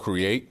clone and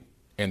create,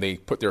 and they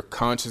put their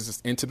consciousness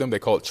into them. They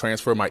call it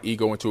transfer my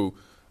ego into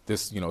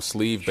this,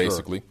 sleeve,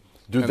 basically.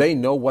 Do they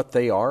know what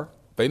they are?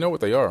 They know what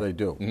they are. They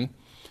do. Mm-hmm.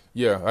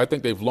 Yeah, I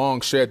think they've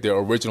long shed their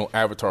original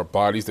avatar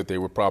bodies that they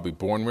were probably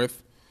born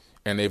with,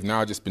 and they've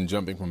now just been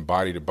jumping from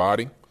body to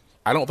body.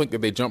 I don't think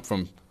that they jump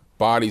from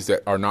bodies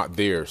that are not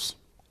theirs.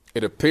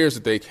 It appears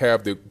that they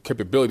have the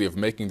capability of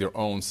making their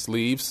own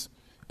sleeves,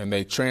 and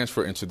they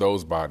transfer into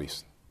those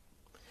bodies.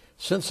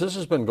 Since this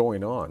has been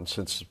going on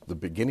since the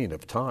beginning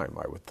of time,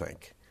 I would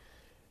think,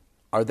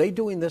 are they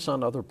doing this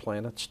on other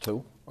planets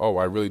too? Oh,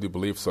 I really do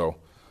believe so.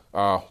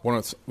 One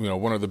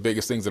of the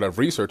biggest things that I've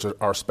researched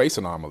are space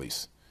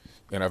anomalies,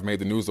 and I've made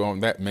the news on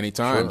that many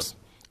times. Sure.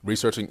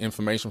 Researching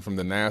information from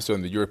the NASA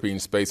and the European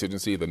Space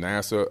Agency,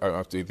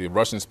 the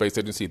Russian Space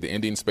Agency, the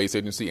Indian Space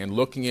Agency, and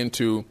looking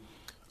into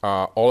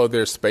all of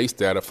their space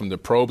data from the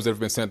probes that have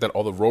been sent out,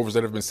 all the rovers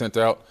that have been sent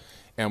out.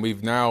 And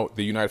we've now,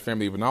 the United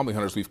Family of Anomaly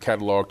Hunters, we've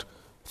cataloged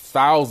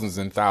thousands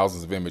and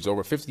thousands of images,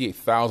 over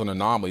 58,000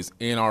 anomalies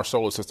in our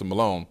solar system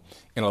alone.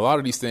 And a lot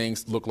of these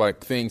things look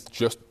like things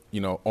just,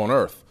 on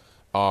Earth.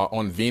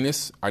 On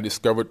Venus, I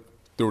discovered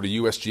through the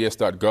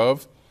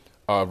USGS.gov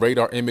a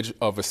radar image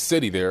of a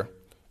city there.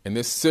 And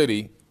this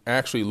city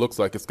actually looks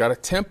like it's got a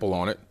temple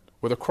on it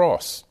with a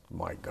cross.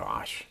 My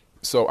gosh.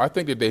 So I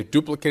think that they've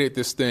duplicated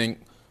this thing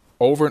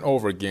over and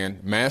over again,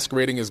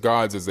 masquerading as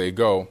gods as they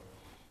go,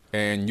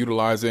 and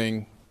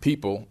utilizing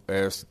people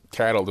as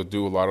cattle to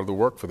do a lot of the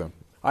work for them.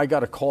 I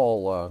got a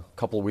call a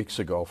couple of weeks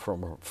ago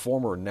from a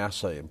former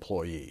NASA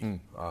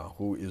employee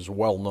who is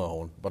well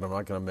known, but I'm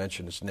not going to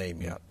mention his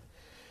name yet.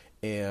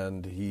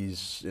 And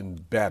he's in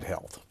bad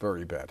health,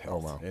 very bad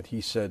health. Oh, wow. And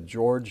he said,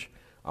 George,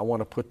 I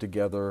want to put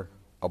together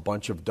a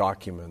bunch of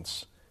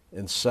documents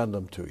and send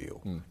them to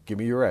you. Give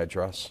me your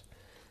address.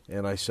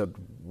 And I said,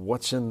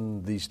 what's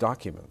in these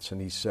documents?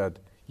 And he said,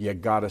 you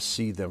got to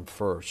see them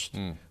first.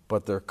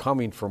 But they're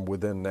coming from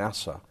within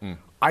NASA.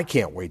 I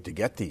can't wait to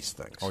get these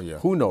things. Oh, yeah.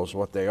 Who knows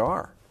what they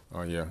are?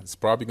 Oh, yeah. It's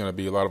probably going to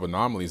be a lot of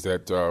anomalies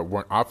that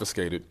weren't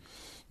obfuscated.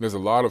 There's a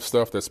lot of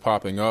stuff that's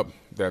popping up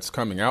that's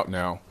coming out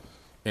now,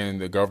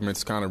 and the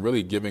government's kind of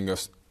really giving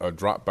us a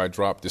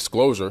drop-by-drop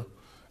disclosure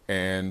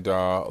and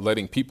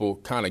letting people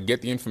kind of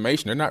get the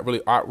information. They're not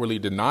really outwardly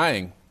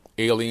denying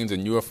aliens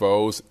and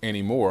UFOs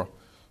anymore.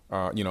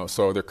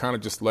 So they're kind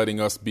of just letting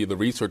us be the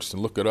researchers to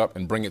look it up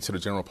and bring it to the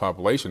general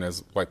population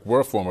as like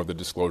we're a form of the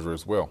disclosure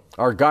as well.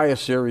 Our Gaia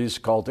series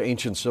called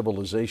Ancient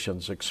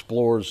Civilizations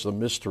explores the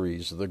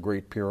mysteries of the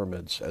Great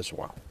Pyramids as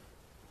well.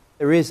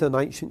 There is an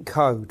ancient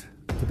code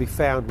to be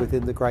found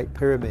within the Great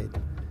Pyramid.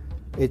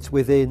 It's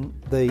within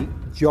the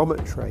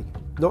geometry,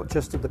 not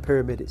just of the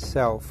pyramid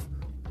itself,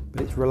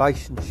 but its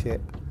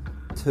relationship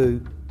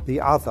to the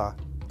other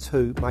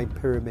two main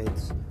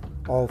pyramids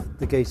of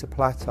the Giza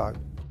Plateau.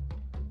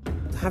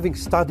 Having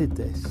studied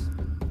this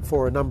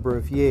for a number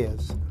of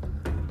years,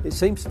 it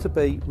seems to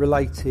be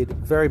related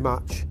very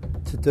much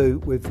to do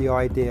with the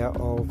idea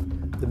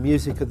of the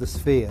music of the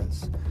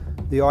spheres,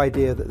 the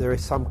idea that there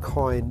is some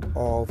kind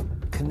of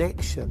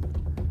connection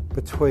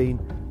between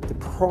the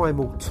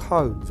primal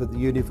tones of the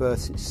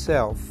universe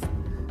itself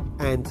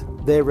and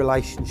their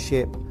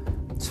relationship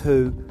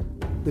to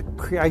the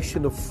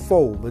creation of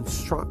form and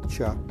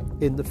structure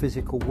in the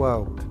physical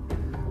world,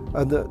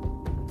 and that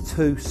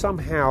to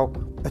somehow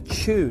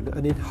attune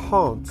and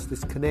enhance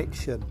this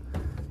connection,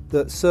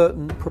 that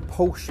certain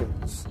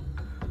proportions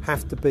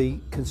have to be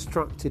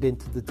constructed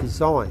into the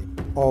design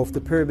of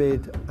the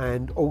pyramid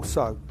and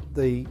also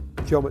the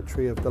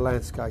geometry of the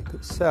landscape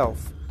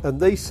itself. And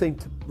these seem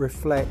to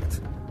reflect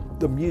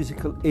the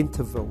musical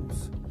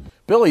intervals.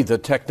 Billy, the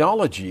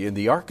technology and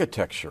the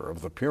architecture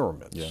of the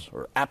pyramids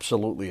are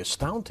absolutely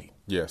astounding.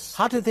 Yes.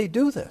 How did they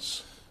do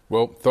this?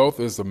 Well, Thoth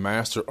is the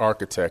master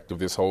architect of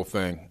this whole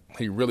thing.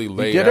 He really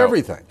laid out...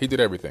 everything. He did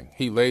everything.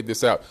 He laid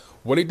this out.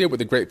 What he did with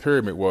the Great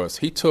Pyramid was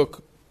he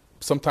took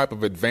some type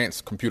of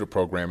advanced computer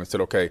program and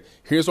said, okay,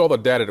 here's all the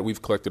data that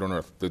we've collected on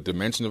Earth, the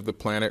dimension of the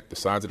planet, the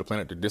size of the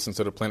planet, the distance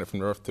of the planet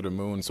from Earth to the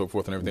moon, and so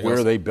forth and everything else.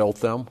 Where they built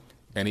them?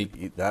 And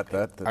he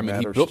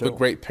matters built too. the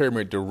Great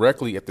Pyramid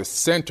directly at the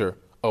center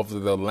of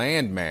the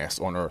land mass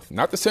on Earth.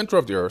 Not the center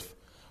of the Earth,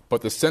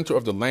 but the center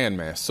of the land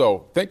mass.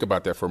 So think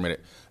about that for a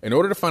minute. In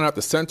order to find out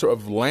the center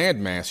of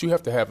land mass, you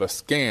have to have a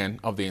scan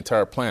of the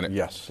entire planet.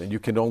 Yes, and you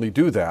can only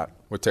do that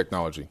with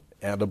technology.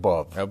 And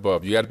above.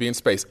 Above. You got to be in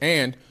space.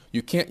 And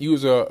you can't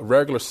use a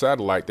regular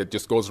satellite that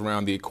just goes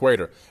around the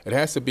equator. It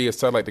has to be a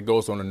satellite that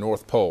goes on the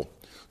North Pole.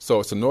 So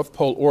it's a North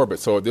Pole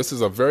orbit. So this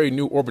is a very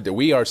new orbit that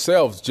we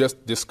ourselves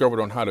just discovered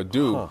on how to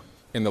do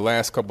in the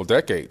last couple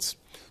decades.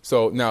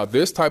 So now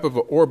this type of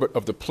an orbit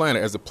of the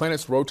planet, as the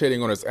planet's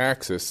rotating on its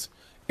axis,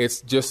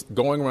 it's just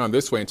going around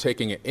this way and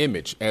taking an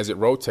image as it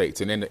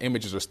rotates. And then the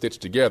images are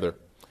stitched together.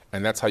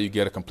 And that's how you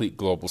get a complete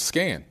global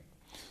scan.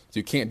 So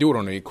you can't do it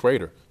on the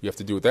equator. You have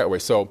to do it that way.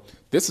 So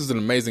this is an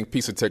amazing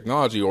piece of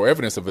technology, or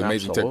evidence of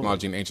amazing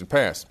technology in the ancient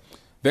past.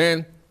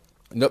 Then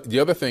the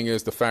other thing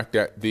is the fact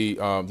that the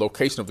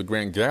location of the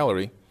Grand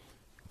Gallery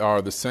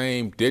are the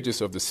same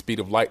digits of the speed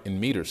of light in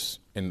meters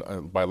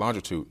by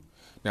longitude.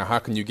 Now, how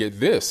can you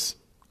get this?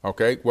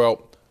 Okay,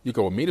 well, you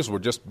go, well, meters were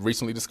just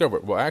recently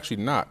discovered. Well,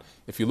 actually not.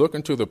 If you look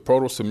into the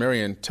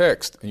Proto-Sumerian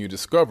text and you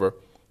discover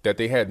that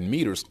they had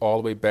meters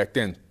all the way back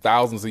then,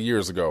 thousands of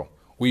years ago.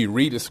 We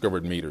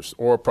rediscovered meters,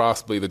 or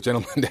possibly the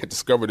gentleman that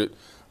discovered it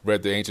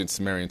read the ancient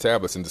Sumerian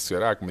tablets and just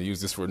said, I'm going to use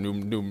this for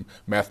new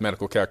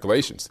mathematical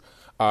calculations.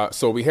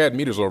 So we had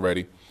meters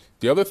already.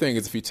 The other thing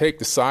is if you take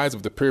the size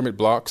of the pyramid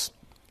blocks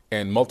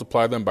and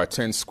multiply them by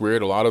 10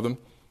 squared, a lot of them,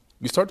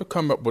 you start to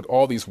come up with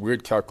all these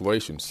weird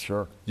calculations.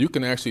 Sure. You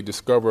can actually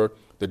discover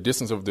the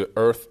distance of the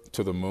Earth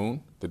to the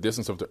moon, the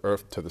distance of the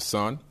Earth to the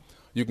sun.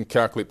 You can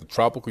calculate the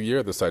tropical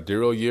year, the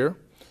sidereal year.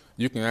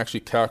 You can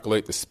actually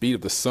calculate the speed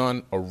of the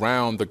sun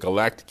around the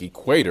galactic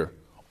equator.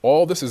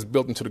 All this is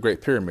built into the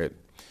Great Pyramid.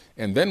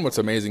 And then what's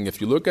amazing,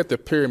 if you look at the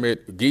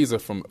pyramid Giza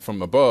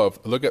from above,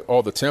 look at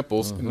all the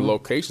temples and the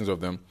locations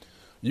of them,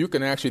 you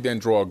can actually then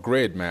draw a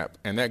grid map.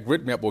 And that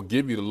grid map will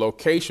give you the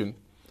location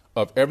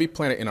of every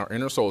planet in our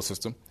inner solar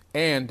system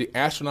and the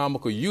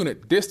astronomical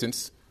unit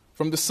distance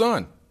from the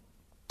sun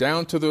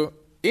down to the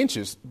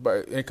inches.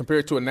 And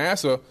compared to a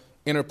NASA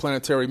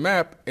interplanetary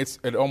map,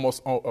 it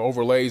almost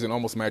overlays and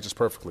almost matches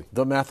perfectly.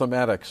 The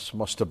mathematics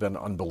must have been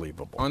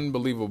unbelievable.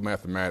 Unbelievable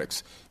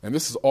mathematics. And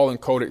this is all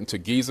encoded into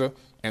Giza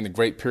and the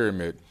Great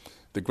Pyramid.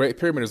 The Great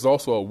Pyramid is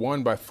also a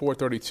 1 by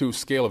 432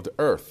 scale of the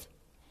Earth.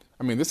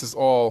 I mean, this is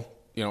all,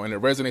 and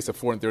it resonates at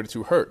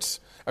 432 hertz.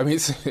 I mean,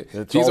 these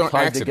all aren't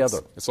tied accidents.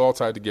 together. It's all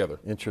tied together.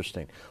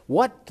 Interesting.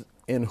 What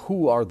and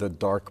who are the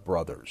Dark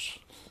Brothers?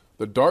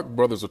 The Dark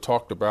Brothers are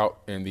talked about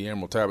in the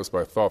Emerald Tablets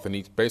by Thoth, and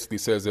he basically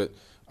says that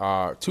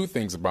two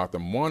things about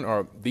them.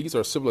 One, these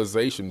are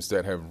civilizations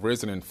that have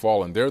risen and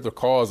fallen. They're the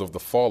cause of the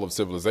fall of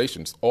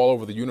civilizations all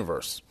over the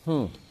universe.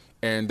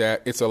 And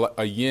that it's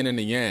a yin and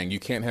a yang. You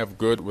can't have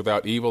good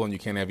without evil, and you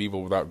can't have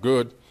evil without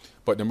good.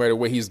 But no matter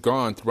where he's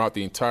gone throughout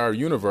the entire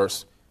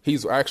universe,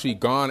 he's actually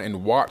gone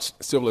and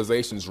watched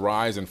civilizations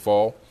rise and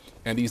fall.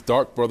 And these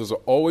Dark Brothers are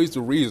always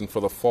the reason for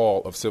the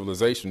fall of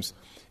civilizations.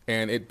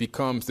 And it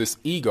becomes this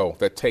ego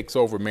that takes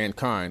over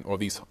mankind, or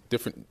these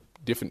different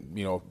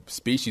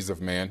species of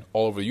man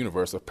all over the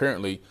universe.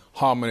 Apparently,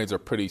 hominids are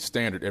pretty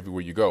standard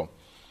everywhere you go.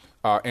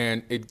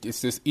 And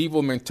it's this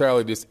evil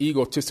mentality, this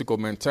egotistical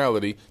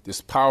mentality,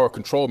 this power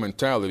control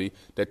mentality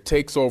that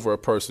takes over a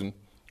person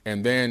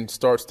and then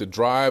starts to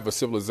drive a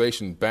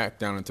civilization back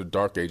down into the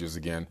Dark Ages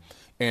again.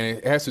 And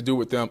it has to do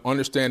with them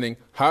understanding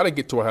how to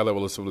get to a high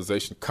level of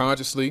civilization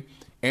consciously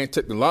and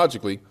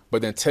technologically,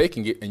 but then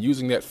taking it and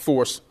using that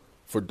force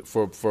for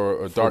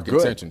dark good.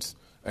 intentions.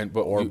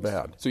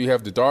 Bad. So you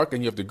have the dark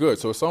and you have the good.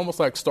 So it's almost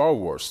like Star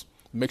Wars.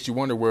 It makes you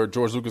wonder where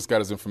George Lucas got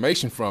his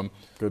information from.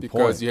 Good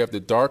because point. You have the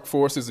dark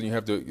forces and you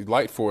have the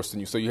light force,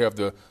 and so you have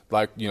the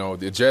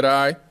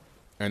Jedi,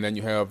 and then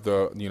you have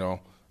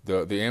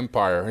the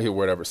Empire or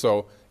whatever.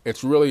 So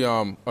it's really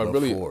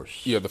the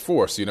force. Yeah, the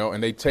force.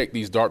 And they take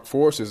these dark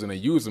forces and they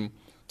use them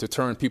to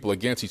turn people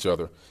against each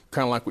other.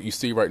 Kind of like what you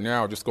see right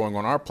now, just going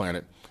on our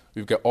planet.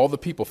 We've got all the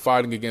people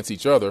fighting against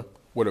each other,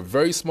 with a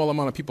very small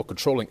amount of people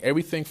controlling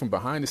everything from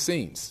behind the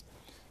scenes.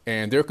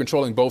 And they're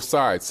controlling both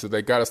sides, so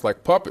they got us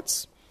like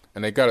puppets.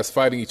 and they got us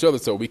fighting each other,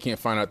 so we can't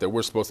find out that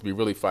we're supposed to be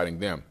really fighting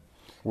them.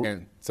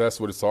 And so that's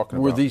what it's talking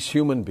about. Were these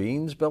human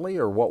beings, Billy,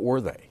 or what were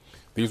they?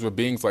 These were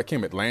beings like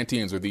him.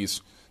 Atlanteans are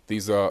these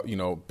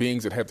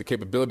beings that have the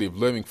capability of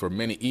living for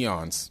many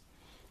eons,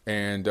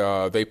 and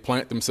they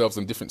plant themselves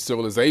in different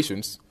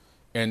civilizations,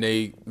 and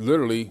they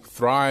literally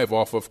thrive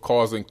off of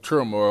causing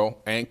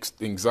turmoil,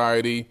 angst,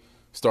 anxiety,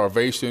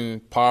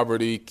 starvation,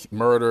 poverty,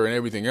 murder, and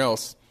everything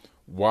else.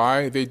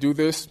 Why they do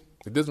this,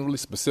 it doesn't really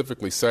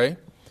specifically say,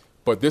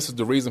 but this is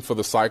the reason for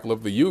the cycle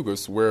of the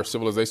yugas, where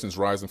civilizations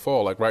rise and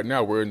fall. Like right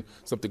now, we're in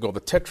something called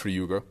the Tetra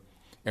Yuga,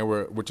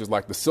 which is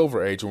like the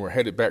Silver Age, and we're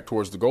headed back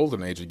towards the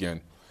Golden Age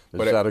again. Is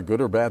that a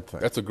good or bad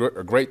thing? That's a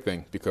great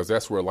thing, because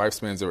that's where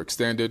lifespans are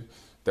extended.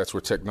 That's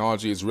where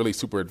technology is really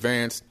super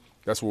advanced.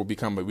 That's where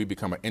we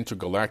become an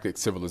intergalactic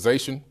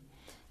civilization.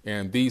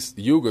 And these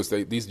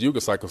these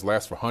yuga cycles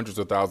last for hundreds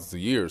of thousands of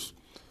years.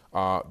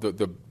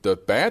 The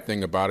bad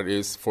thing about it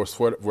is, for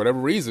whatever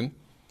reason,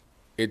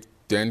 it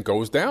then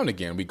goes down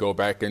again. We go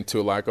back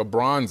into like a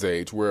Bronze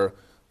Age, where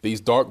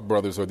these dark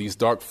brothers or these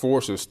dark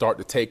forces start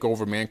to take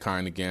over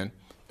mankind again,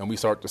 and we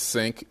start to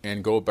sink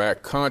and go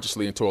back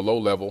consciously into a low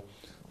level.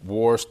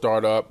 Wars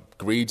start up,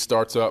 greed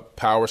starts up,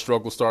 power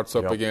struggle starts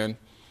up again,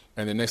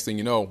 and the next thing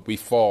you know, we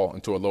fall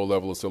into a low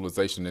level of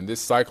civilization. And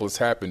this cycle has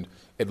happened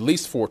at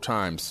least 4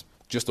 times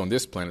just on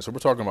this planet. So we're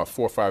talking about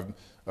 4 or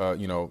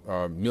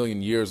 5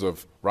 million years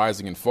of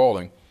rising and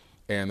falling.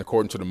 And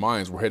according to the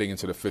Mayans, we're heading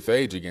into the 5th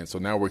age again. So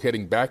now we're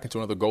heading back into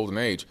another golden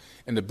age.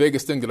 And the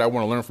biggest thing that I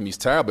want to learn from these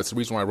tablets, the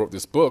reason why I wrote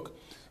this book,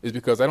 is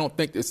because I don't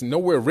think it's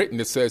nowhere written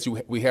that says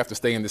we have to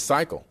stay in this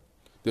cycle.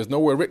 There's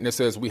nowhere written that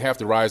says we have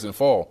to rise and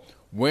fall.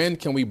 When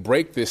can we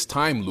break this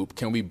time loop?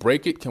 Can we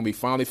break it? Can we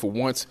finally, for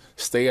once,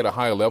 stay at a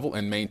higher level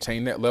and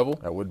maintain that level?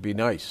 That would be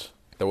nice.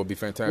 That would be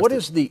fantastic. What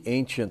is the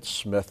ancient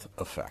Smith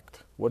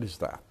effect? What is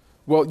that?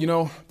 Well,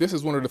 this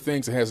is one of the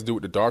things that has to do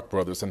with the Dark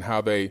Brothers and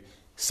how they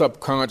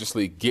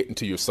subconsciously get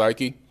into your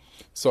psyche.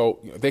 So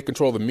they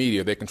control the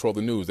media, they control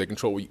the news, they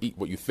control what you eat,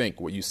 what you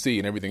think, what you see,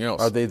 and everything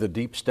else. Are they the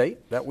deep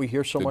state that we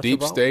hear so much about? The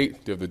deep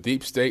state, they're the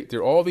deep state.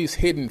 They're all these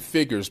hidden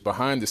figures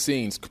behind the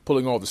scenes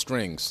pulling all the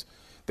strings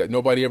that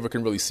nobody ever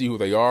can really see who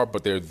they are,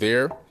 but they're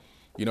there.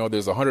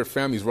 There's 100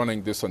 families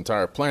running this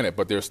entire planet,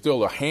 but there's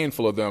still a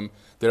handful of them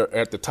that are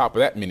at the top of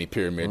that mini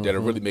pyramid that are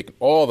really making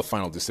all the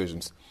final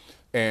decisions.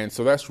 And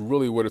so that's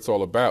really what it's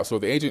all about. So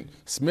the Agent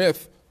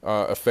Smith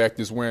effect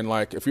is when,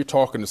 like, if you're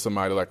talking to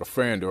somebody, like a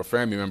friend or a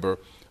family member,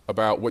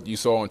 about what you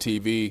saw on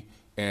TV,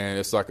 and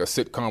it's like a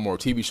sitcom or a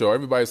TV show,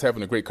 everybody's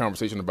having a great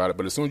conversation about it.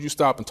 But as soon as you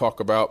stop and talk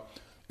about,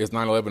 is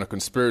 9/11 a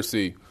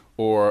conspiracy,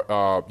 or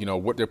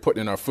what they're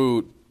putting in our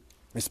food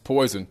is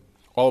poison,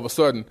 all of a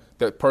sudden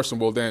that person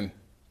will then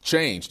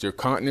change. Their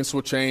countenance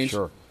will change.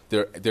 Sure.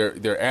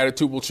 Their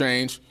attitude will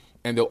change,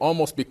 and they'll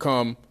almost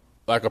become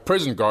like a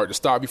prison guard to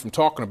stop you from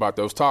talking about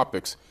those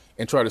topics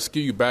and try to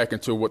skew you back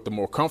into what the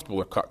more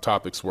comfortable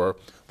topics were,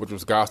 which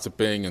was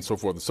gossiping and so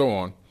forth and so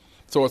on.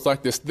 So it's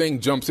like this thing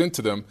jumps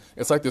into them.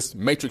 It's like this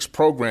matrix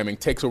programming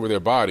takes over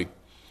their body,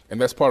 and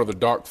that's part of the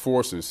dark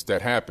forces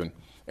that happen.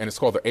 And it's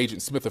called the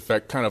Agent Smith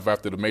effect, kind of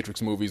after the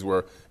Matrix movies,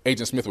 where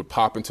Agent Smith would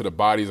pop into the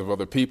bodies of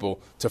other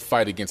people to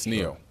fight against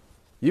Neo.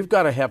 You've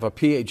got to have a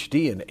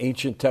PhD in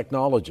ancient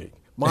technology.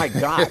 My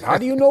God, how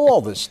do you know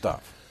all this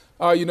stuff?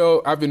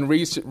 I've been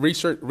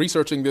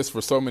researching this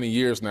for so many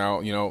years now,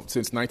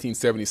 since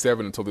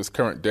 1977 until this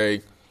current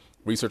day,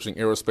 researching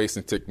aerospace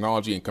and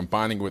technology and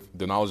combining with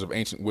the knowledge of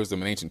ancient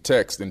wisdom and ancient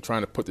texts and trying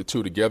to put the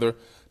two together,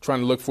 trying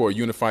to look for a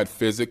unified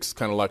physics,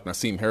 kind of like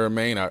Nassim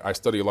Haramein. I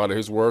study a lot of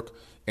his work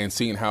and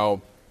seeing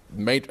how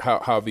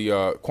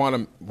the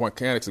quantum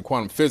mechanics and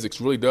quantum physics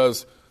really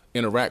does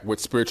interact with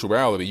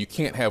spirituality. You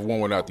can't have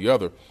one without the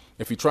other.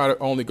 If you try to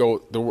only go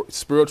the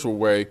spiritual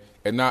way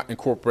and not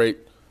incorporate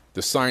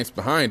the science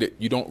behind it,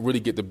 you don't really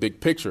get the big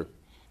picture,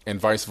 and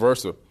vice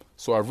versa.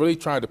 So I really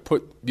tried to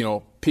put,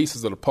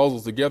 pieces of the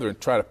puzzles together and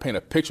try to paint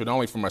a picture not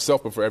only for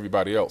myself but for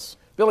everybody else.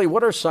 Billy,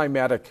 what are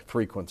cymatic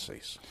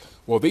frequencies?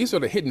 Well, these are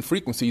the hidden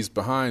frequencies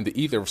behind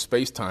the ether of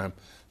space-time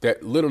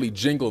that literally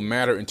jingle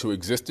matter into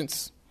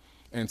existence.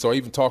 And so I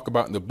even talk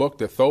about in the book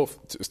that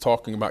Thoth is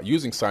talking about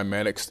using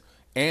cymatics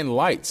and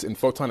lights and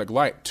photonic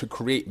light to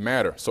create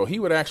matter. So he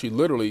would actually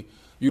literally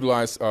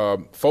utilize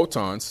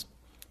photons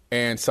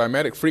and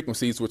cymatic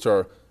frequencies, which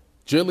are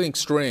jiggling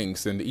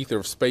strings in the ether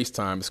of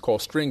space-time. It's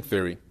called string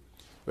theory.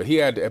 But he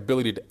had the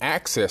ability to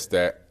access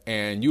that,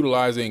 and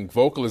utilizing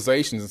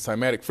vocalizations and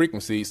cymatic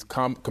frequencies,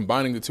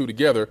 combining the two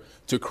together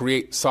to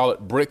create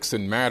solid bricks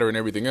and matter and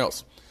everything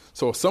else.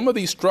 So some of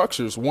these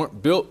structures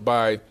weren't built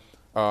by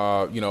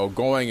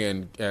going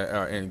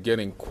and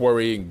getting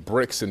quarrying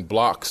bricks and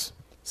blocks.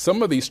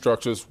 Some of these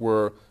structures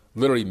were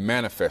literally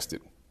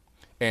manifested.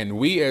 And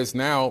we, as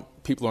now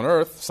people on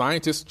Earth,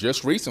 scientists,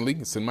 just recently,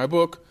 it's in my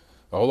book,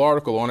 a whole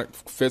article on it,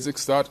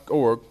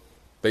 physics.org,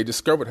 they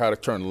discovered how to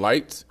turn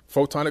light,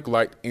 photonic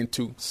light,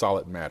 into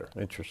solid matter.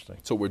 Interesting.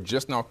 So we're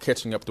just now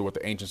catching up to what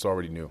the ancients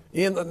already knew.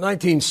 In the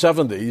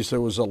 1970s,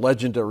 there was a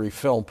legendary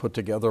film put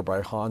together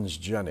by Hans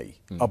Jenny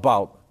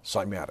about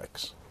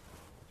cymatics.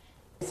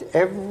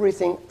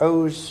 Everything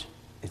owes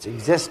its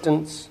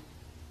existence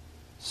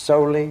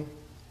solely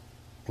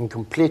and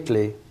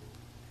completely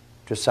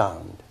to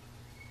sound.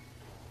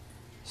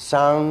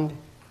 Sound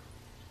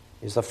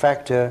is the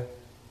factor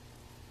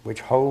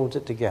which holds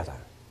it together.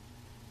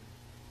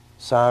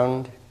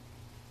 Sound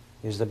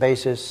is the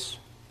basis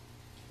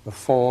of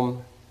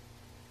form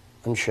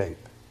and shape.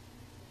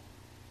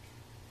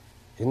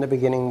 In the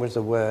beginning was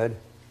the Word,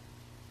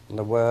 and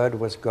the Word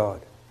was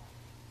God.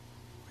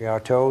 We are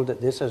told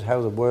that this is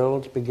how the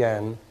worlds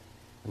began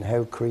and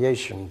how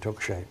creation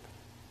took shape.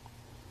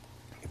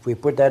 If we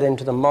put that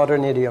into the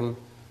modern idiom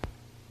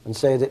and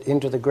say that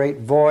into the great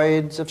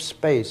voids of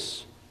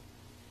space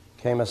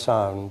came a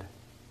sound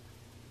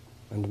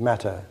and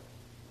matter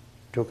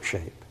took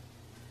shape.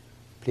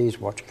 Please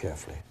watch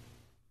carefully.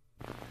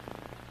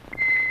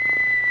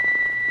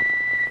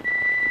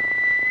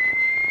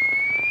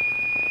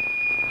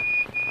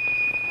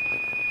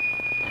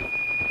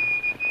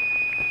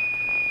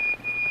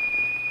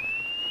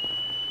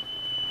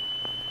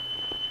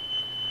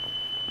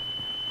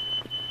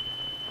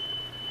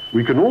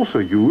 We can also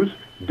use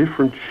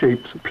different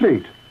shapes of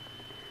plate.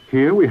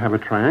 Here we have a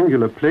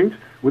triangular plate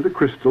with a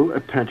crystal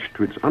attached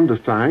to its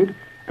underside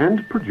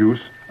and produce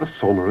a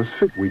sonorous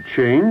figure. We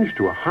change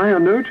to a higher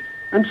note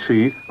and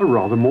see a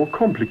rather more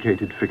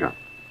complicated figure.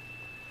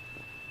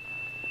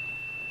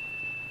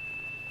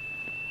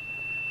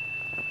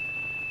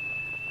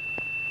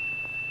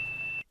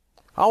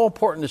 How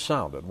important is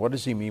sound, and what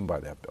does he mean by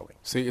that, Billy?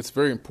 See, it's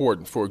very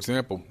important. For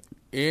example,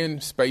 in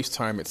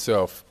space-time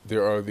itself,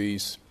 there are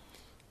these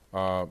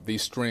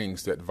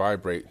strings that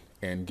vibrate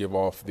and give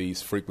off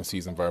these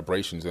frequencies and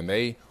vibrations, and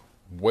they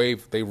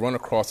run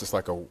across us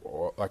like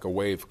a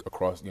wave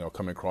across,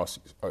 coming across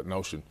an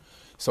ocean.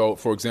 So,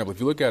 for example, if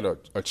you look at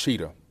a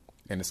cheetah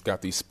and it's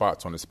got these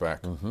spots on its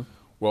back,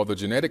 well, the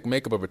genetic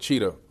makeup of a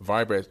cheetah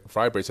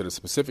vibrates at a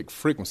specific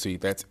frequency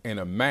that's in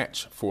a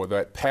match for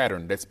that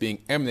pattern that's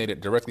being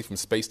emanated directly from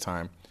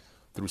space-time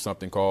through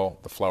something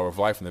called the flower of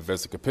life in the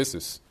vesica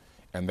piscis,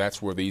 and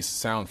that's where these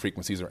sound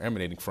frequencies are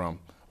emanating from.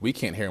 We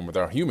can't hear them with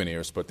our human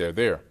ears, but they're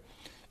there.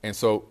 And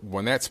so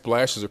when that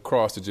splashes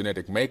across the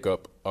genetic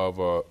makeup of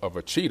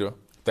a cheetah,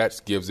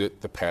 that gives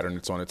it the pattern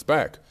that's on its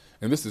back.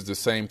 And this is the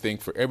same thing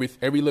for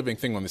every living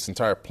thing on this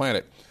entire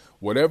planet.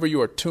 Whatever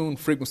your attuned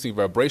frequency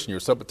vibration, your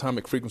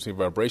subatomic frequency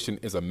vibration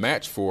is a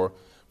match for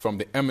from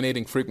the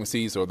emanating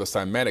frequencies or the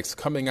cymatics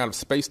coming out of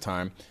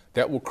space-time,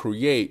 that will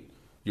create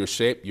your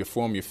shape, your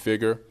form, your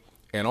figure,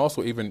 and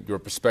also even your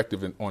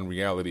perspective on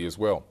reality as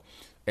well.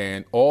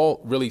 And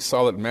all really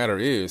solid matter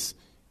is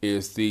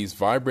these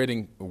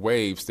vibrating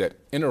waves that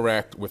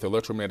interact with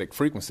electromagnetic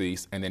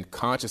frequencies, and then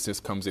consciousness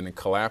comes in and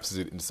collapses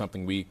it into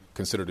something we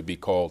consider to be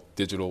called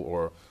digital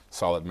or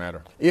solid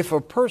matter. If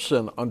a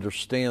person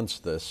understands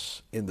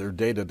this in their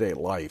day-to-day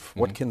life,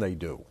 what can they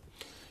do?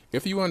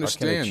 If you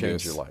understand How can it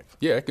change this, your life?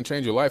 Yeah, it can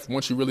change your life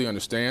once you really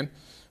understand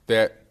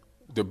that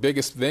the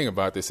biggest thing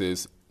about this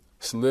is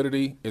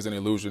solidity is an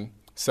illusion,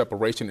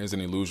 separation is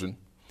an illusion,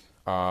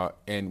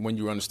 and when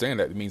you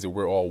understand that, it means that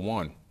we're all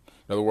one.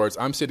 In other words,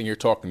 I'm sitting here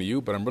talking to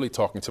you, but I'm really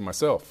talking to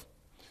myself.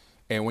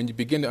 And when you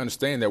begin to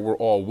understand that we're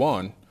all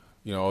one,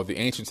 the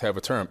ancients have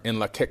a term, in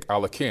lakek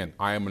alakin,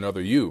 I am another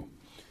you.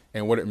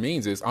 And what it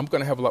means is I'm going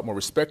to have a lot more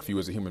respect for you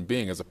as a human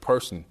being, as a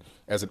person,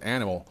 as an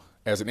animal,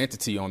 as an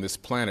entity on this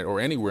planet or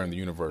anywhere in the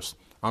universe.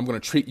 I'm going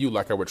to treat you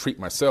like I would treat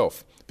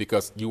myself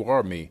because you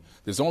are me.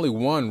 There's only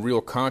one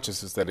real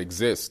consciousness that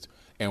exists,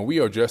 and we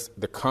are just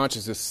the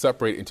consciousness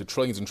separated into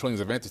trillions and trillions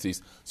of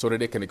entities so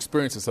that it can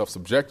experience itself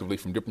subjectively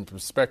from different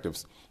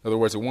perspectives. In other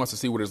words, it wants to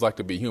see what it's like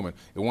to be human.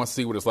 It wants to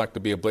see what it's like to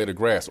be a blade of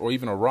grass or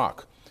even a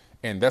rock.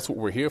 And that's what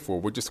we're here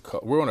for.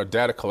 We're on a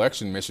data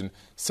collection mission,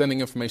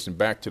 sending information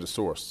back to the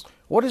source.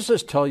 What does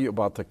this tell you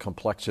about the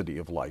complexity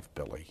of life,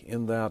 Billy,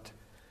 in that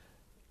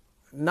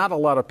not a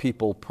lot of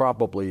people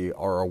probably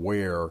are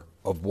aware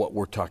of what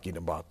we're talking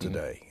about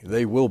today.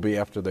 They will be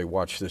after they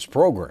watch this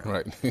program.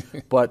 Right.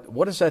 But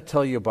what does that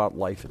tell you about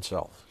life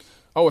itself?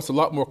 Oh, it's a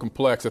lot more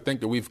complex. I think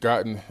that we've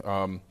gotten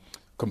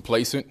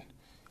complacent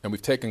and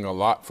we've taken a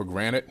lot for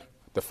granted.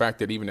 The fact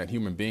that even that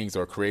human beings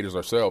are creators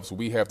ourselves,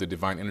 we have the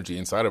divine energy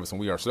inside of us, and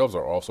we ourselves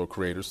are also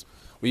creators.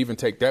 We even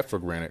take that for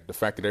granted. The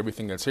fact that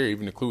everything that's here,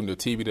 even including the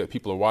TV that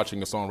people are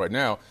watching us on right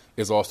now,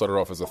 is all started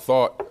off as a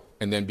thought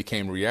and then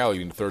became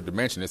reality in the third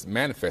dimension. It's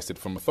manifested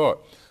from a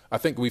thought. I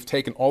think we've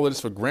taken all of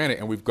this for granted,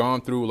 and we've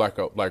gone through like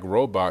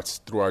robots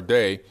through our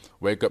day,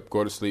 wake up,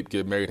 go to sleep,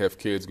 get married, have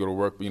kids, go to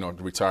work,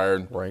 retire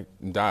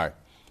and die.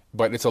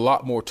 But it's a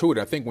lot more to it.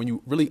 I think when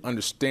you really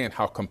understand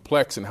how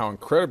complex and how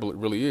incredible it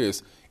really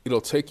is,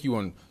 it'll take you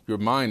on your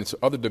mind into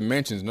other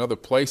dimensions and other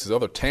places,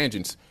 other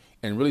tangents,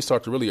 and really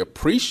start to really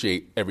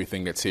appreciate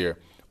everything that's here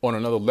on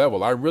another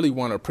level. I really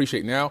want to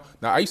appreciate now.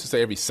 Now, I used to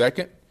say every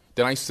second.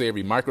 Then I used to say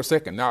every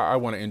microsecond. Now I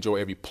want to enjoy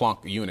every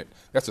Planck unit.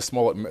 That's the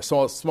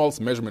smallest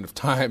measurement of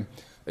time.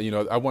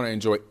 I want to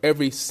enjoy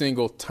every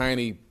single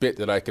tiny bit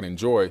that I can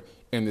enjoy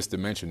in this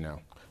dimension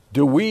now.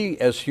 Do we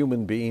as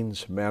human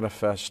beings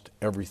manifest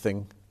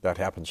everything that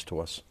happens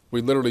to us?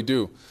 We literally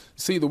do.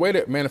 See, the way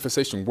that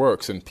manifestation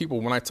works, and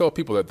when I tell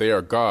people that they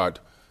are God,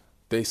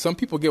 Some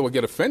people will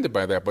get offended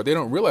by that, but they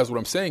don't realize what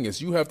I'm saying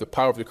is you have the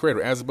power of the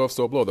Creator, as above,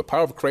 so below. The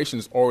power of creation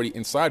is already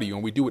inside of you,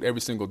 and we do it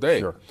every single day.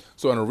 Sure.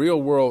 So in a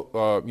real world,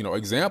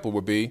 example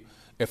would be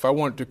if I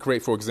wanted to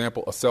create, for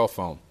example, a cell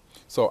phone.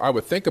 So I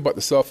would think about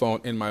the cell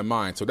phone in my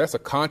mind. So that's a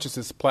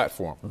consciousness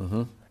platform.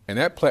 Mm-hmm. And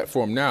that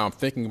platform now, I'm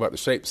thinking about the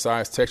shape,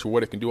 size, texture,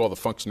 what it can do, all the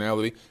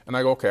functionality, and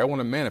I go, okay, I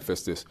want to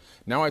manifest this.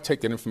 Now I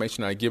take that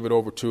information and I give it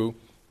over to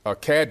a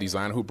CAD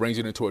designer who brings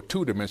it into a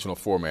two-dimensional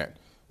format,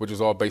 which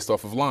is all based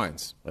off of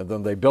lines. And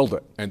then they build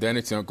it. And then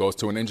it goes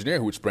to an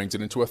engineer, which brings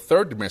it into a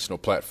third-dimensional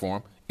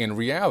platform in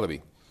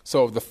reality.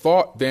 So the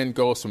thought then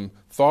goes from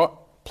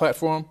thought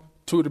platform,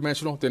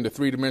 two-dimensional, then to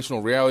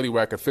three-dimensional reality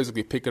where I can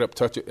physically pick it up,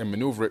 touch it, and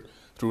maneuver it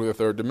through the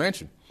third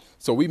dimension.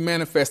 So we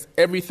manifest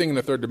everything in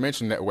the third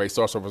dimension that way,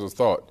 starts off as a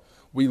thought.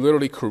 We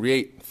literally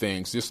create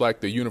things. Just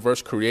like the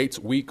universe creates,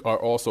 we are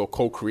also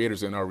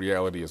co-creators in our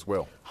reality as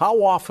well.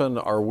 How often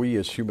are we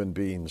as human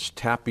beings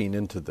tapping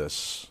into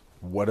this,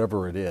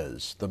 whatever it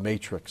is, the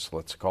matrix,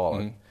 let's call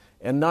it,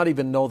 and not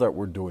even know that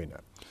we're doing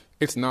it?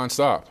 It's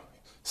nonstop.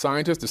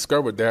 Scientists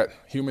discovered that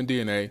human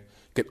DNA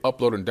can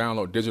upload and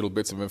download digital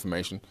bits of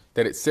information,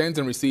 that it sends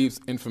and receives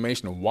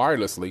information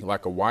wirelessly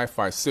like a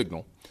Wi-Fi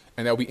signal,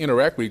 and that we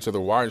interact with each other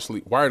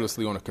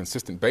wirelessly on a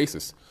consistent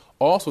basis.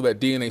 Also, that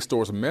DNA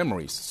stores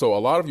memories. So a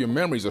lot of your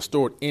memories are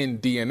stored in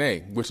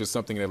DNA, which is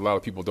something that a lot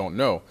of people don't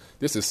know.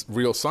 This is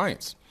real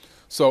science.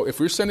 So if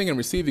we're sending and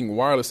receiving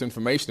wireless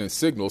information and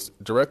signals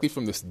directly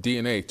from this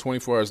DNA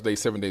 24 hours a day,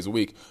 7 days a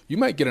week, you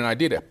might get an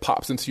idea that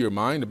pops into your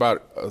mind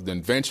about the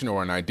invention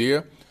or an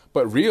idea.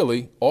 But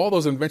really, all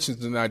those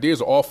inventions and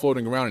ideas are all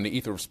floating around in the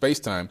ether of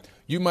space-time.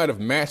 You might have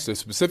matched a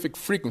specific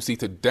frequency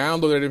to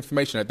download that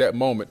information at that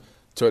moment.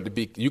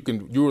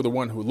 You were the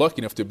one who was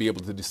lucky enough to be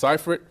able to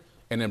decipher it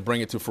and then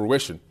bring it to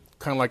fruition,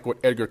 kind of like what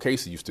Edgar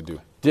Cayce used to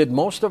do. Did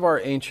most of our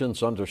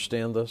ancients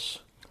understand this?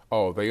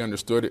 Oh, they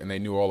understood it and they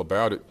knew all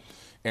about it.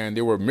 And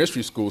there were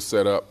mystery schools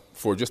set up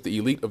for just the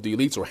elite of the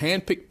elites or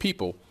hand-picked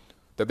people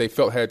that they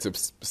felt had some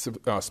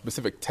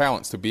specific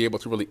talents to be able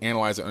to really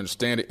analyze and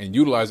understand it and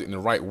utilize it in the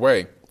right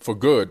way for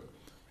good.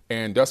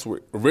 And that's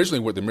originally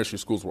what the mystery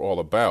schools were all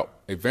about.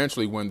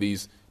 Eventually, when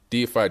these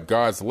deified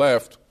gods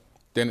left,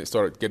 then it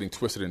started getting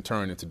twisted and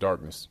turned into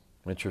darkness.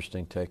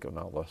 Interesting take on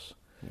all this.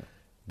 Yeah.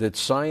 Did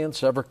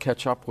science ever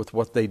catch up with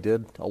what they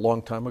did a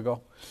long time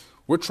ago?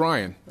 We're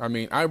trying. I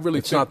mean,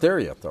 It's not there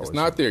yet, though. It's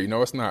not there.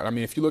 It's not. I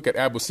mean, if you look at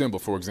Abu Simbel,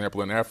 for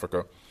example, in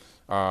Africa,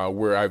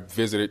 where I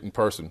visited in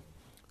person,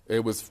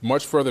 it was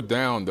much further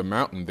down the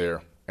mountain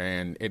there,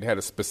 and it had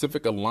a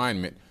specific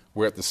alignment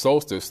where at the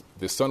solstice,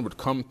 the sun would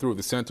come through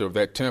the center of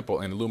that temple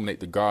and illuminate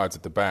the gods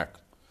at the back.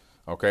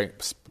 Okay?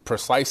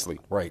 Precisely.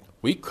 Right.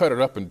 We cut it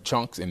up in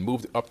chunks and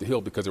moved it up the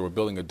hill because they were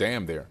building a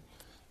dam there,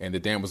 and the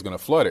dam was going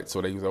to flood it. So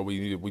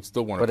we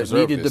still want to preserve this. But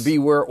it needed to be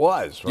where it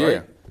was, right?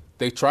 Yeah.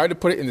 They tried to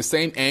put it in the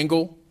same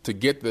angle to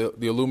get the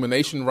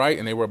illumination right,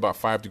 and they were about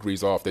 5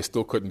 degrees off. They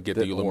still couldn't get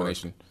the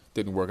illumination.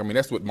 Didn't work. I mean,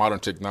 that's what modern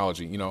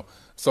technology,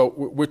 So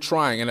we're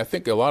trying, and I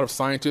think a lot of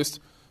scientists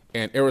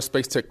and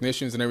aerospace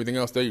technicians and everything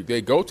else,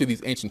 they go to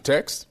these ancient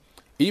texts.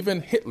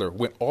 Even Hitler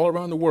went all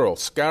around the world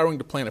scouring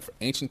the planet for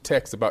ancient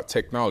texts about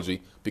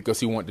technology because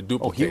he wanted to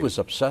duplicate. Oh, he was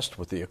obsessed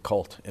with the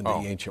occult in the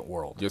ancient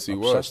world. Yes, he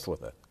was. Obsessed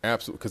with it.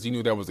 Absolutely, because he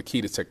knew that was the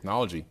key to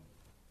technology,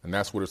 and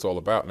that's what it's all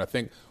about. And I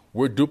think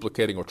we're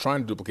duplicating or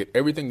trying to duplicate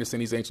everything that's in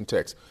these ancient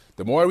texts.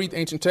 The more I read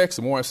ancient texts,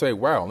 the more I say,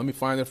 wow, let me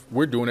find if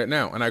we're doing it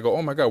now. And I go,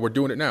 oh my God, we're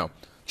doing it now.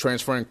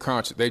 Transferring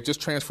conscious. They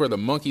just transfer the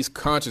monkey's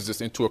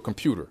consciousness into a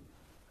computer.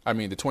 I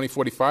mean, the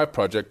 2045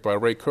 project by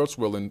Ray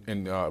Kurzweil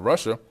in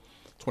Russia,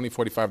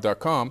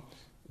 2045.com,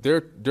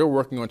 they're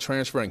working on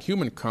transferring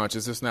human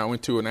consciousness now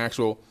into an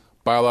actual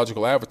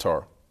biological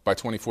avatar by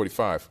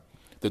 2045.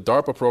 The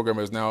DARPA program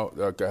is now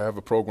have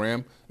a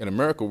program in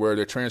America where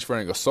they're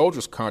transferring a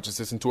soldier's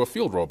consciousness into a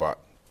field robot.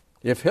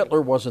 If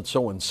Hitler wasn't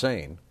so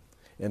insane,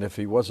 and if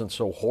he wasn't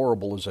so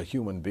horrible as a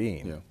human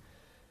being,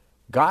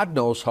 God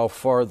knows how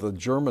far the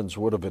Germans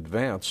would have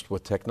advanced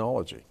with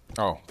technology.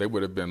 Oh, they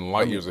would have been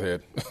light years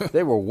ahead.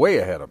 They were way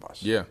ahead of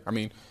us. Yeah, I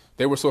mean,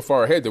 they were so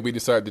far ahead that we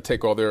decided to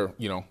take all their,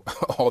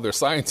 all their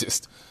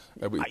scientists.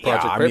 We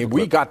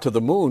got to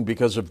the moon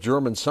because of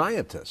German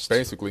scientists.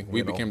 Basically,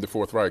 we became the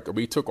Fourth Reich.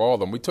 We took all of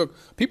them.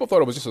 People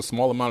thought it was just a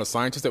small amount of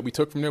scientists that we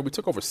took from there. We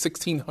took over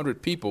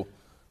 1,600 people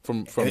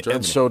from Germany.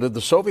 And so did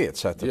the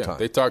Soviets at the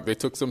time. They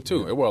took some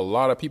too. There were a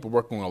lot of people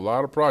working on a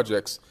lot of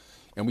projects,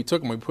 and we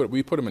took them.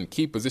 We put them in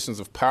key positions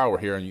of power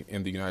here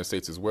in the United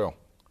States as well.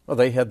 Well,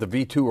 they had the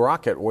V-2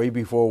 rocket way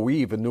before we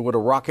even knew what a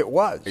rocket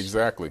was.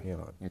 Exactly.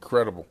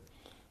 Incredible.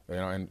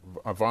 And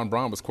von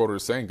Braun was quoted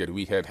as saying that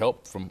we had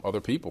help from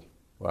other people.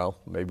 Well,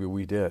 maybe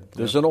we did.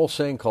 There's an old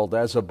saying called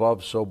 "as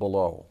above, so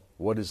below."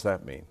 What does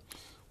that mean?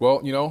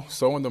 Well,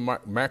 so in the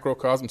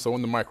macrocosm, so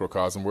in the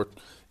microcosm.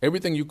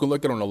 Everything you can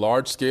look at on a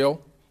large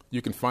scale,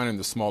 you can find in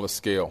the smallest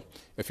scale.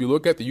 If you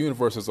look at the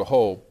universe as a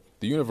whole,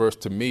 the universe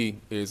to me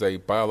is a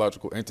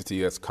biological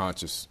entity that's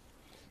conscious.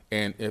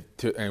 And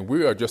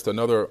we are just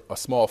a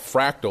small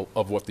fractal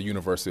of what the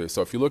universe is.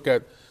 So if you look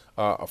at,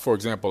 for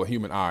example, a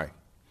human eye,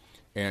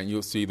 and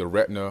you'll see the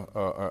retina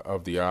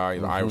of the eye,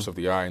 the iris of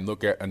the eye, and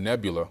look at a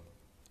nebula,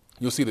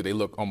 you'll see that they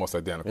look almost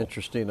identical.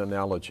 Interesting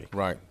analogy.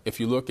 Right. If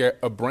you look at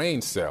a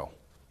brain cell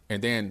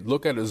and then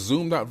look at a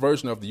zoomed out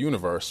version of the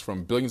universe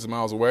from billions of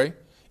miles away,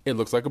 it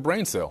looks like a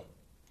brain cell.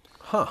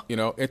 Huh. You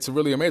know, it's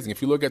really amazing.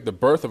 If you look at the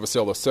birth of a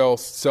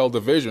cell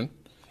division,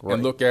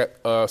 and look at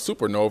a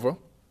supernova,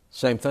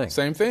 same thing.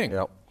 Same thing.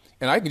 Yep.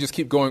 And I can just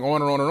keep going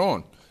on and on and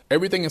on.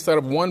 Everything inside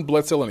of one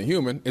blood cell in a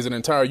human is an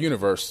entire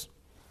universe.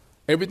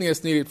 Everything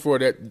that's needed for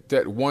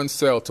that one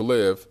cell to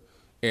live,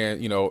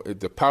 and, you know,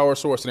 the power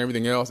source and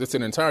everything else, it's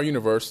an entire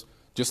universe,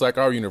 just like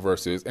our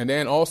universe is. And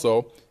then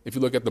also, if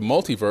you look at the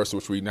multiverse,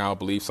 which we now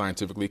believe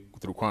scientifically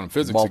through quantum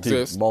physics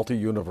exists.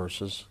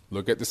 Multi-universes.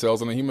 Look at the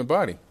cells in the human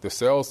body. The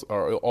cells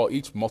are all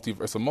each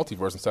it's a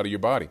multiverse inside of your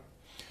body.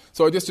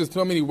 So there's just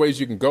so many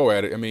ways you can go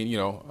at it. I mean, you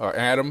know,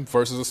 atom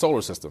versus a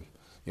solar system.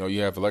 You know,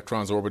 you have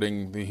electrons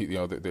orbiting the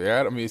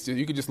atom. I mean,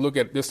 you can just look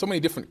at. There's so many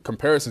different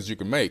comparisons you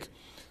can make.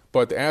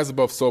 But the as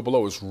above, so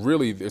below is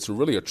really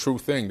a true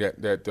thing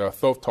that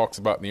Thoth talks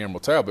about in the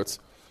Emerald Tablets,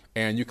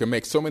 and you can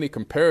make so many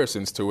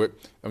comparisons to it.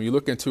 I mean, you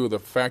look into the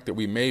fact that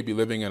we may be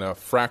living in a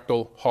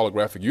fractal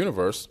holographic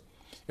universe.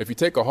 If you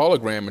take a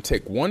hologram and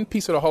take one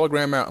piece of the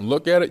hologram out and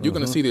look at it, you're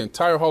going to see the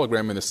entire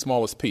hologram in the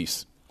smallest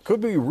piece.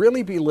 Could we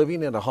really be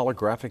living in a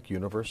holographic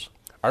universe?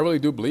 I really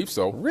do believe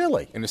so.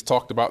 Really? And it's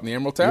talked about in the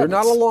Emerald Tablets.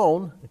 You're not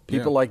alone.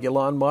 People like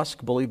Elon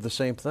Musk believe the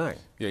same thing.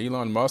 Yeah,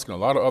 Elon Musk and a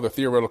lot of other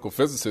theoretical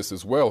physicists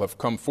as well have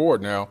come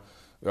forward now.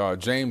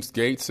 James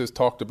Gates has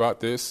talked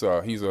about this.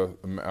 He's a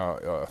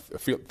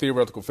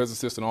theoretical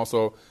physicist, and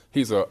also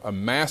he's a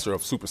master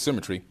of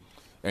supersymmetry.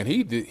 And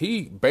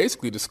he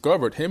basically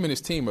discovered, him and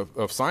his team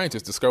of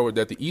scientists discovered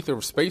that the ether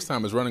of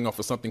space-time is running off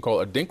of something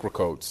called Adinkra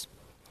codes.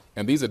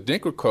 And these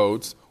Adinkra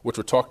codes, which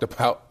were talked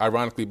about,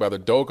 ironically, by the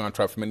Dogon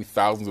tribe for many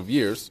thousands of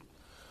years,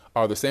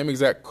 are the same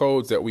exact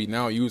codes that we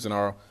now use in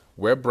our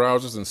web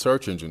browsers and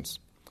search engines.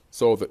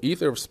 So the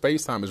ether of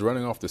space-time is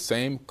running off the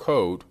same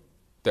code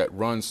that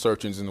runs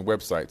search engines and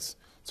websites.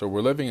 So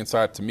we're living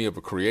inside, to me, of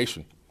a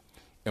creation.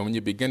 And when you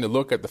begin to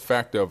look at the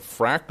fact of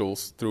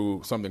fractals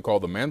through something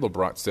called the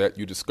Mandelbrot set,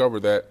 you discover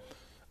that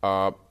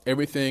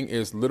everything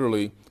is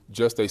literally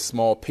just a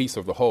small piece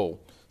of the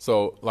whole.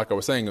 So, like I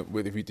was saying,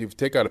 if you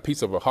take out a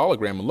piece of a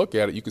hologram and look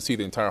at it, you can see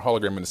the entire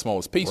hologram in the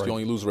smallest piece. Right. You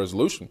only lose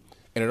resolution.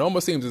 And it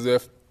almost seems as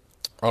if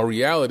our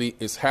reality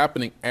is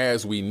happening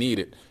as we need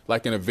it.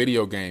 Like in a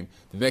video game,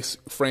 the next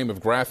frame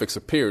of graphics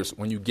appears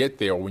when you get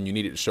there or when you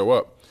need it to show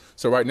up.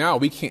 So right now,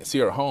 we can't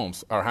see our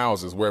homes, our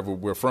houses, wherever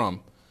we're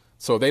from.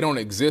 So they don't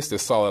exist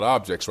as solid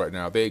objects right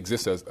now. They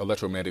exist as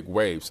electromagnetic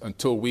waves.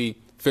 Until we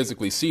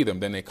physically see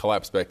them, then they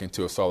collapse back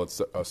into a solid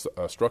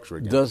structure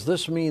again. Does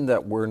this mean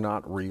that we're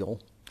not real?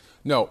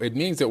 No, it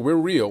means that we're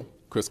real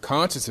because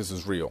consciousness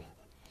is real.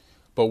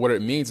 But what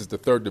it means is the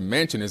third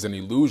dimension is an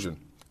illusion.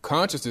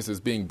 Consciousness is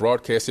being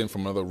broadcast in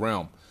from another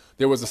realm.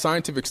 There was a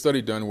scientific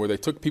study done where they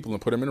took people and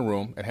put them in a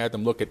room and had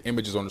them look at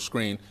images on the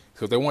screen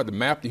because they wanted to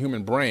map the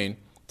human brain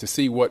to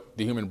see what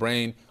the human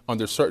brain,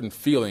 under certain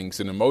feelings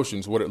and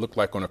emotions, what it looked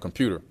like on a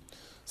computer.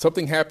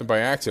 Something happened by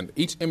accident.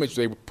 Each image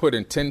they put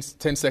in 10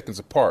 seconds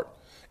apart.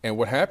 And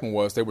what happened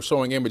was they were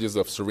showing images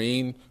of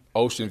serene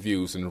ocean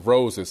views and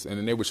roses, and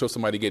then they would show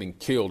somebody getting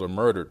killed or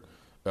murdered,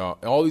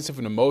 all these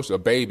different emotions, a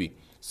baby.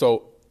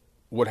 So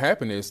what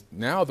happened is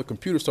now the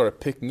computer started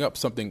picking up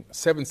something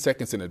 7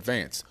 seconds in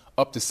advance.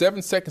 Up to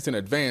 7 seconds in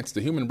advance,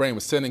 the human brain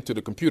was sending to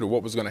the computer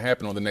what was going to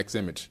happen on the next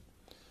image.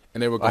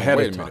 And they were going,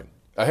 wait a minute.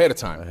 Ahead of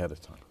time.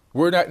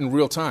 We're not in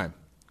real time.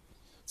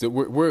 So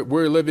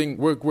we're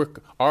living,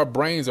 our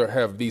brains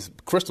have these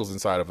crystals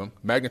inside of them,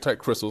 magnetite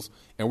crystals,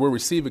 and we're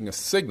receiving a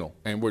signal,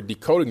 and we're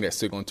decoding that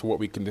signal into what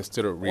we can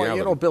consider reality. Well,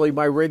 you know, Billy,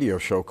 my radio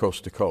show,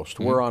 Coast to Coast,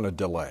 we're on a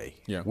delay,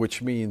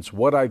 which means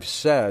what I've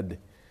said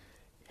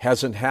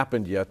hasn't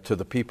happened yet to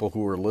the people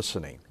who are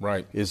listening.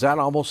 Right. Is that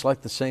almost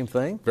like the same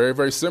thing? Very,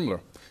 very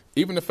similar.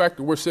 Even the fact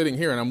that we're sitting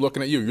here and I'm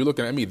looking at you, you're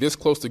looking at me this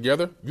close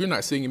together, you're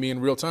not seeing me in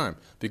real time.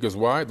 Because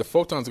why? The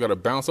photons got to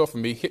bounce off of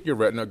me, hit your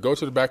retina, go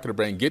to the back of the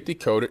brain, get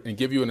decoded, and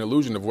give you an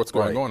illusion of what's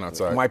going on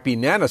outside. It might be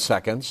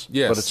nanoseconds,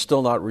 but it's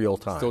still not real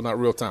time. Still not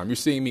real time. You're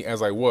seeing me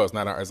as I was,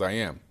 not as I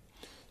am.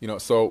 You know,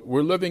 so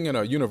we're living in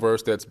a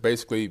universe that's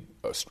basically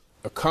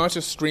a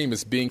conscious stream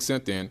is being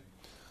sent in.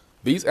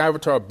 These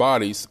avatar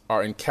bodies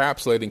are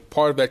encapsulating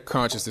part of that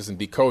consciousness and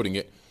decoding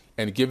it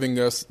and giving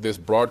us this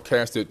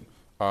broadcasted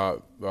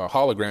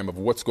hologram of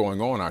what's going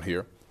on out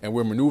here, and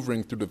we're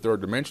maneuvering through the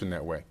third dimension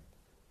that way.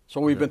 So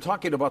we've been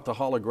talking about the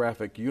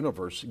holographic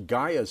universe.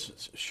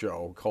 Gaia's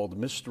show called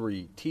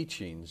Mystery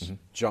Teachings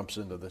jumps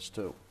into this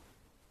too.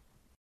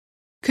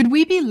 Could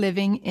we be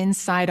living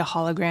inside a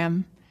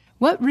hologram?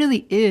 What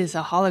really is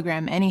a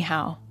hologram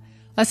anyhow?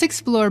 Let's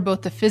explore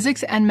both the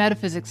physics and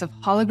metaphysics of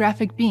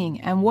holographic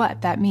being and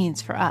what that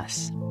means for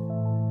us.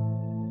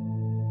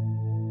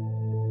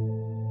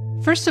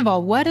 First of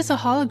all, what is a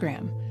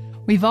hologram?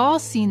 We've all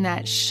seen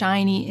that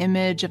shiny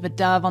image of a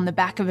dove on the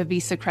back of a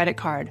Visa credit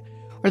card,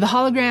 or the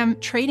hologram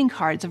trading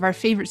cards of our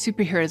favorite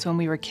superheroes when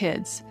we were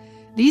kids.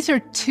 These are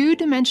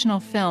two-dimensional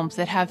films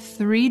that have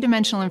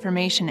three-dimensional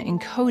information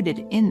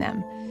encoded in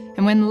them.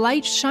 And when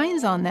light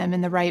shines on them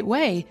in the right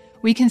way,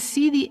 we can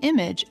see the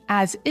image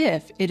as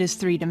if it is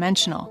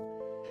three-dimensional.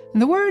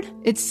 The word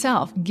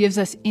itself gives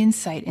us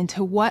insight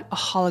into what a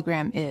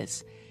hologram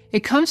is.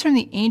 It comes from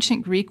the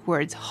ancient Greek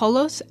words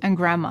holos and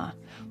gramma.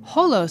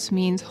 Holos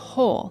means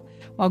whole,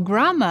 while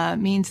gramma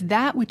means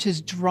that which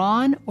is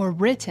drawn or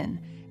written,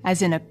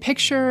 as in a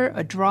picture,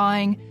 a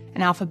drawing,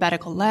 an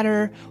alphabetical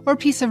letter, or a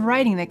piece of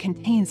writing that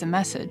contains a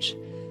message.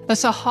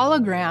 Thus, a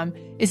hologram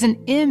is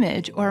an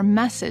image or a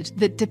message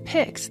that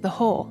depicts the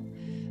whole.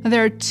 Now,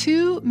 there are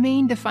two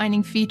main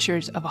defining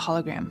features of a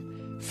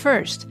hologram.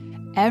 First,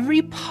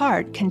 every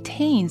part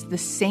contains the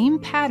same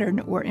pattern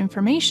or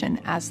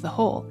information as the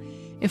whole.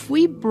 If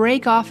we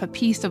break off a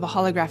piece of a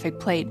holographic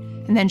plate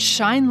and then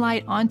shine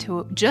light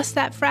onto just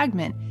that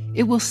fragment,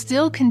 it will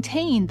still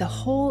contain the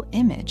whole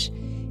image.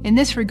 In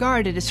this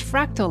regard, it is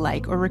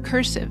fractal-like or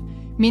recursive,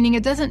 meaning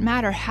it doesn't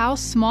matter how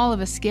small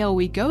of a scale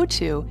we go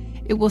to,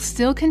 it will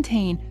still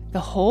contain the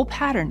whole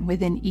pattern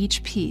within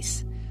each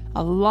piece.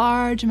 A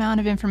large amount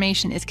of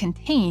information is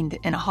contained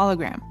in a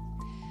hologram.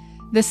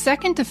 The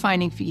second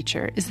defining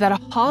feature is that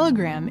a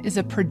hologram is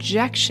a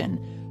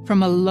projection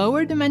from a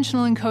lower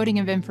dimensional encoding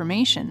of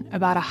information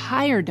about a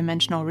higher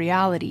dimensional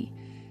reality.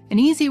 An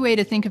easy way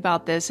to think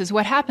about this is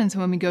what happens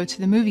when we go to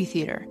the movie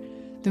theater.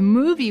 The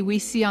movie we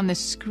see on the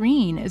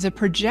screen is a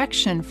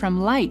projection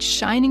from light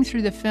shining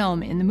through the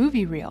film in the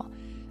movie reel.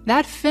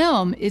 That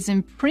film is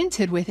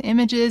imprinted with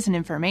images and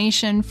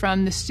information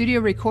from the studio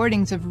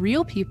recordings of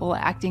real people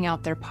acting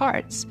out their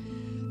parts.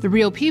 The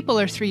real people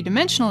are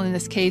three-dimensional in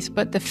this case,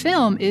 but the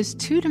film is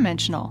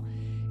two-dimensional.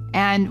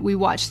 And we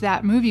watch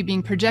that movie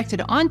being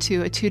projected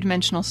onto a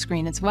two-dimensional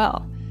screen as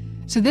well.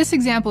 So this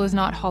example is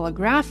not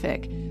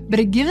holographic, but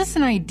it gives us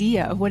an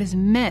idea of what is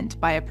meant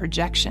by a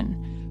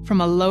projection,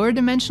 from a lower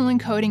dimensional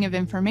encoding of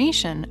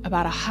information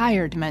about a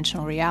higher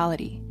dimensional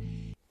reality.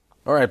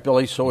 All right,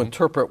 Billy, so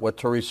interpret what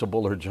Teresa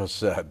Buller just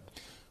said.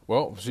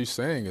 Well, what she's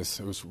saying is,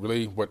 it was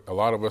really what a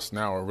lot of us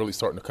now are really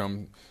starting to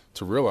come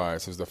to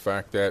realize, is the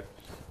fact that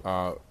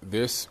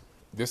this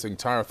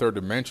entire third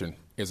dimension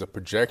is a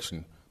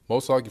projection,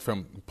 most likely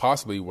from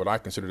possibly what I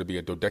consider to be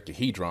a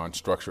dodecahedron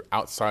structure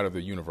outside of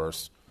the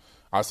universe,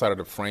 outside of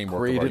the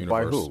framework of our universe. Created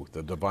by who?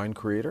 The divine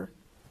creator?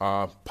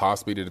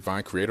 Possibly the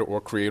divine creator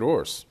or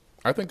creators.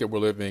 I think that we're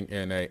living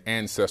in an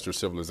ancestor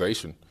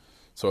civilization.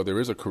 So there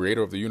is a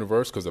creator of the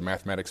universe because the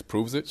mathematics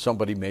proves it.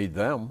 Somebody made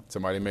them.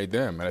 Somebody made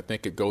them. And I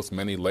think it goes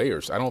many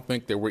layers. I don't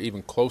think that we're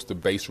even close to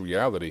base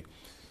reality.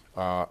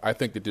 I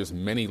think that there's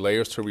many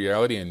layers to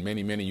reality and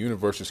many, many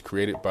universes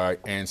created by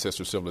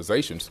ancestor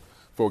civilizations.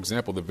 For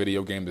example, the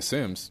video game The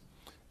Sims,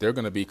 they're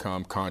going to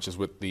become conscious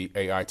with the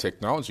AI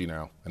technology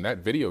now. And that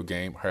video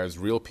game has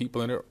real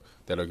people in it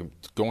that are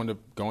going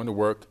to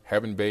work,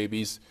 having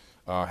babies,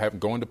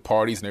 going to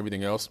parties and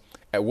everything else.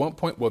 At one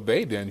point, will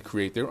they then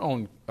create their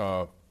own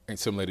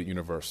simulated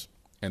universe?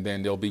 And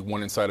then there'll be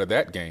one inside of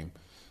that game.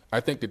 I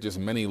think that there's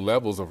many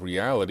levels of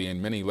reality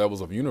and many levels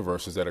of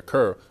universes that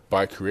occur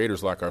by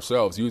creators like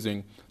ourselves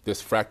using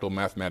this fractal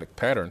mathematic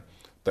pattern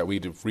that we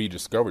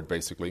rediscovered,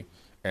 basically.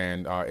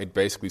 And it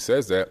basically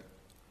says that,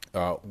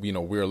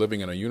 we're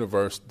living in a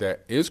universe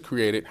that is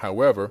created.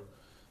 However,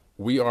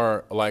 we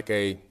are like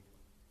a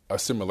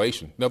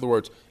simulation. In other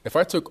words, if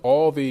I took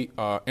all the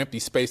empty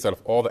space out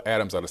of all the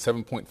atoms out of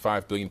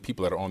 7.5 billion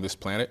people that are on this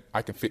planet,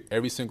 I can fit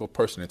every single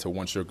person into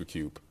one sugar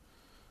cube.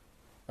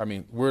 I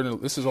mean,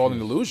 this is all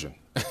an illusion.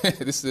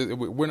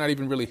 We're not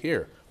even really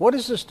here. What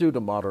does this do to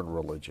modern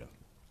religion?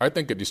 I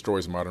think it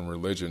destroys modern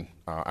religion.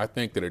 I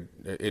think that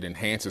it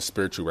enhances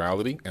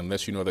spirituality and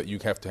lets you know that you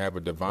have to have a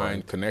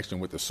divine connection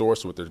with the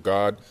source, with the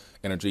God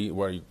energy,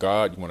 whether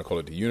God, you want to call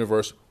it the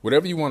universe,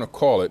 whatever you want to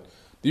call it,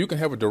 you can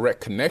have a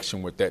direct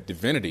connection with that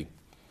divinity.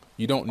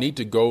 You don't need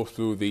to go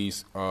through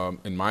these,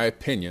 in my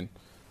opinion,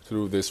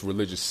 through this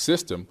religious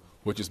system,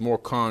 which is more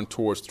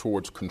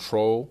towards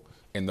control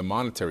and the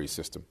monetary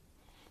system.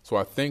 So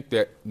I think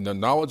that the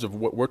knowledge of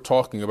what we're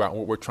talking about,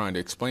 what we're trying to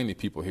explain to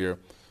people here,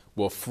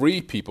 will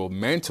free people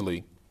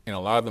mentally and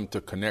allow them to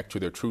connect to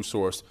their true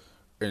source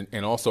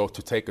and also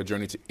to take a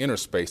journey to inner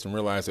space and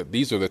realize that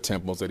these are the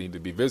temples they need to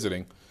be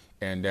visiting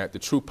and that the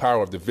true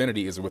power of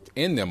divinity is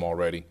within them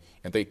already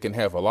and they can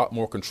have a lot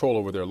more control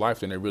over their life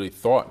than they really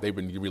thought. They've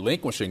been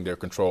relinquishing their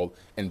control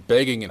and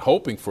begging and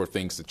hoping for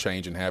things to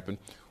change and happen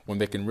when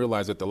they can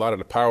realize that a lot of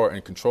the power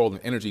and control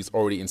and energy is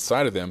already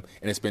inside of them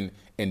and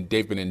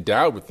they've been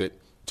endowed with it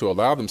to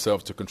allow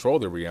themselves to control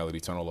their reality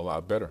tunnel a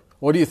lot better.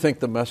 What do you think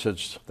the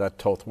message that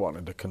Thoth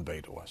wanted to convey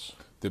to us?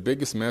 The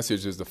biggest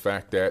message is the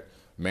fact that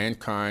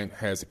mankind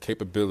has the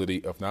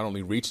capability of not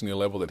only reaching the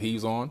level that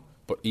he's on,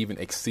 but even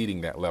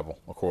exceeding that level,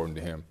 according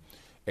to him.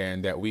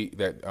 And that we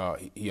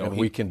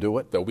can do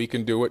it? That we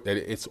can do it, that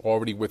it's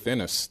already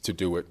within us to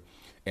do it.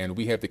 And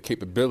we have the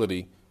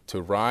capability to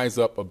rise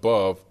up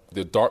above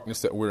the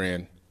darkness that we're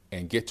in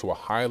and get to a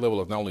high level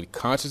of not only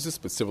consciousness,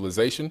 but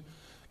civilization,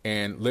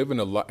 and live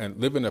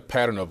in a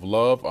pattern of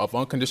love, of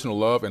unconditional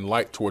love and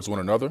light towards one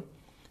another,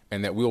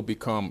 and that we'll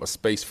become a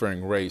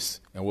spacefaring race,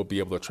 and we'll be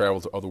able to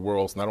travel to other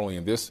worlds, not only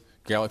in this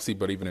galaxy,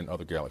 but even in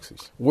other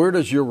galaxies. Where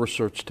does your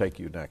research take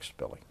you next,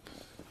 Billy?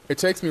 It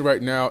takes me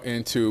right now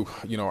into,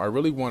 I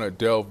really want to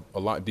delve a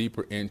lot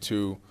deeper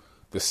into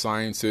the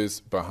sciences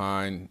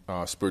behind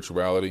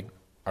spirituality.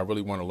 I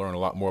really want to learn a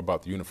lot more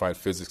about the unified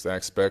physics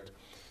aspect.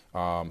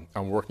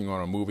 I'm working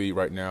on a movie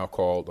right now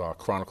called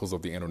Chronicles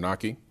of the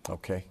Anunnaki,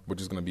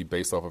 which is going to be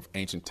based off of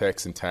ancient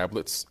texts and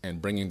tablets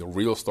and bringing the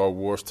real Star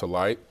Wars to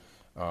light,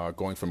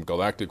 going from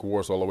galactic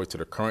wars all the way to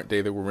the current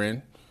day that we're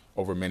in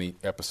over many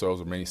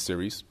episodes or many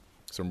series.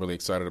 So I'm really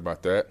excited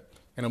about that.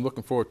 And I'm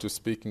looking forward to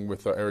speaking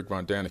with Eric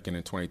Von Daniken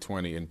in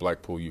 2020 in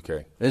Blackpool,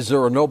 UK. Is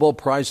there a Nobel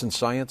Prize in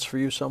Science for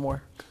you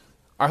somewhere?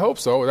 I hope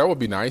so. That would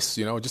be nice,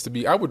 just to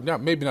be, I would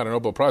not, maybe not a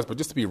Nobel Prize, but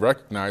just to be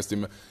recognized.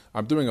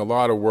 I'm doing a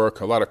lot of work,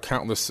 a lot of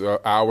countless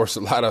hours,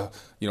 a lot of,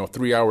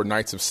 3-hour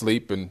nights of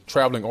sleep and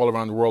traveling all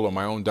around the world on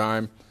my own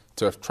dime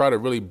to try to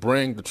really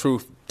bring the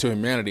truth to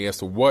humanity as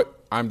to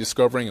what I'm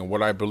discovering and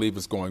what I believe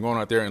is going on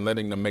out there, and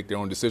letting them make their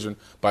own decision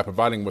by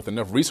providing them with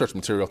enough research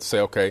material to say,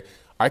 okay,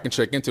 I can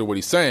check into what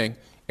he's saying,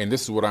 and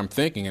this is what I'm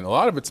thinking. And a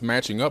lot of it's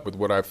matching up with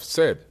what I've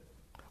said.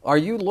 Are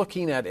you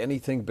looking at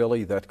anything,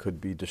 Billy, that could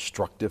be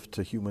destructive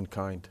to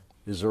humankind?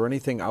 Is there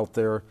anything out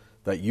there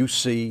that you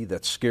see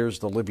that scares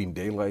the living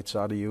daylights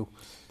out of you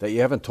that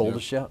you haven't told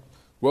us yet?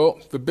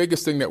 Well, the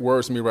biggest thing that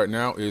worries me right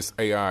now is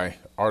AI,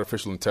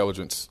 artificial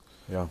intelligence.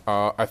 Yeah.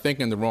 I think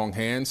in the wrong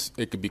hands,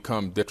 it could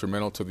become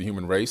detrimental to the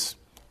human race.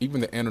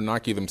 Even the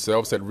Anunnaki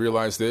themselves had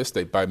realized this.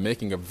 By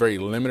making a very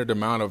limited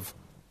amount of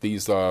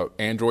these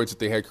androids that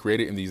they had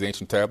created in these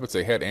ancient tablets,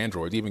 they had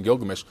androids. Even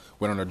Gilgamesh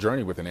went on a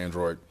journey with an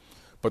android.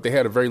 But they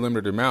had a very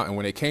limited amount, and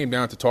when they came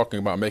down to talking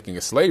about making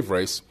a slave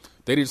race,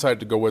 they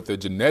decided to go with a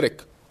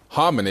genetic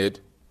hominid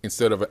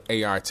instead of an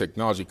AI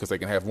technology, because they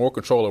can have more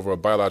control over a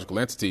biological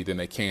entity than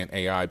they can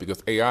AI,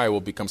 because AI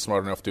will become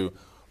smart enough to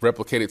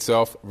replicate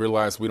itself,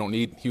 realize we don't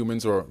need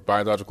humans or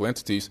biological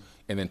entities,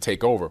 and then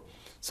take over.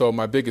 So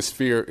my biggest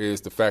fear is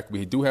the fact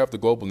we do have the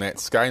global net.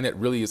 Skynet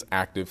really is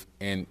active,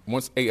 and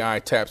once AI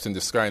taps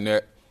into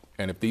Skynet,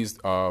 and if these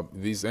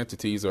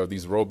entities or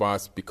these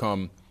robots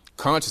become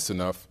conscious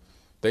enough,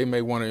 they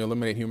may want to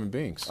eliminate human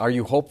beings. Are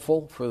you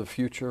hopeful for the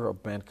future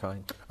of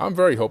mankind? I'm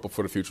very hopeful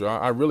for the future.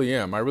 I really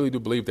am. I really do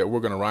believe that we're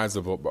going to rise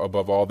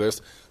above all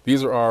this.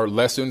 These are our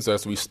lessons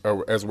as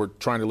we're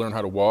trying to learn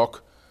how to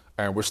walk,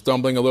 and we're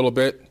stumbling a little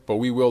bit, but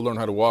we will learn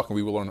how to walk, and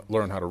we will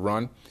learn how to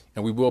run,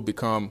 and we will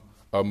become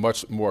a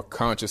much more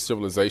conscious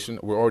civilization.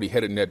 We're already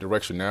headed in that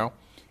direction now,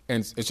 and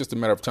it's just a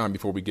matter of time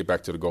before we get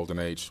back to the golden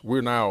age.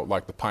 We're now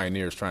like the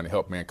pioneers trying to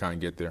help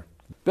mankind get there.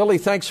 Billy,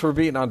 thanks for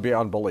being on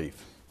Beyond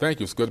Belief. Thank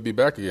you. It's good to be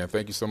back again.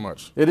 Thank you so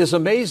much. It is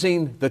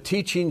amazing, the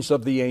teachings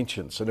of the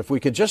ancients, and if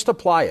we could just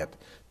apply it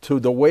to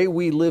the way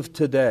we live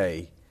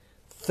today,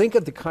 think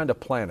of the kind of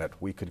planet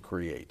we could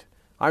create.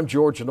 I'm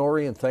George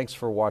Noory, and thanks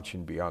for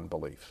watching Beyond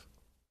Belief.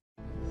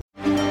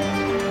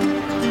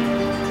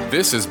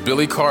 This is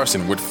Billy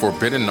Carson with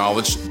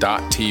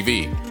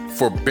ForbiddenKnowledge.tv.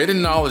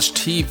 Forbidden Knowledge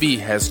TV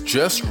has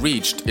just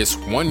reached its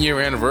 1-year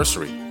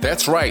anniversary.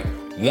 That's right,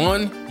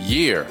 1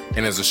 year.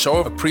 And as a show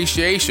of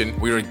appreciation,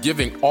 we are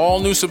giving all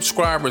new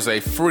subscribers a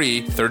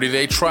free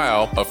 30-day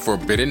trial of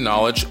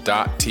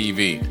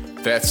ForbiddenKnowledge.tv.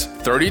 That's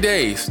 30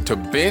 days to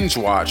binge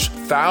watch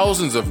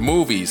thousands of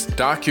movies,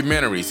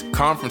 documentaries,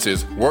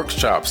 conferences,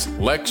 workshops,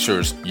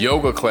 lectures,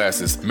 yoga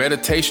classes,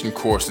 meditation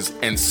courses,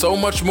 and so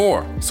much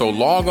more. So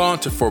log on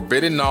to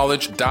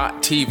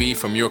ForbiddenKnowledge.tv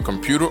from your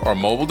computer or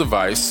mobile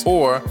device,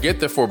 or get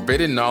the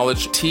Forbidden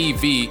Knowledge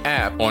TV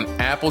app on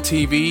Apple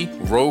TV,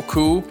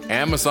 Roku,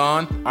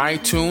 Amazon,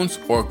 iTunes,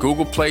 or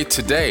Google Play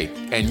today,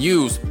 and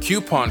use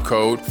coupon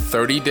code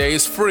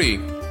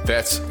 30daysfree.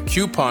 That's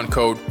coupon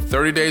code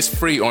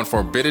 30daysfree on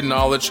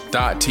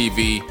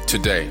ForbiddenKnowledge.tv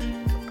today.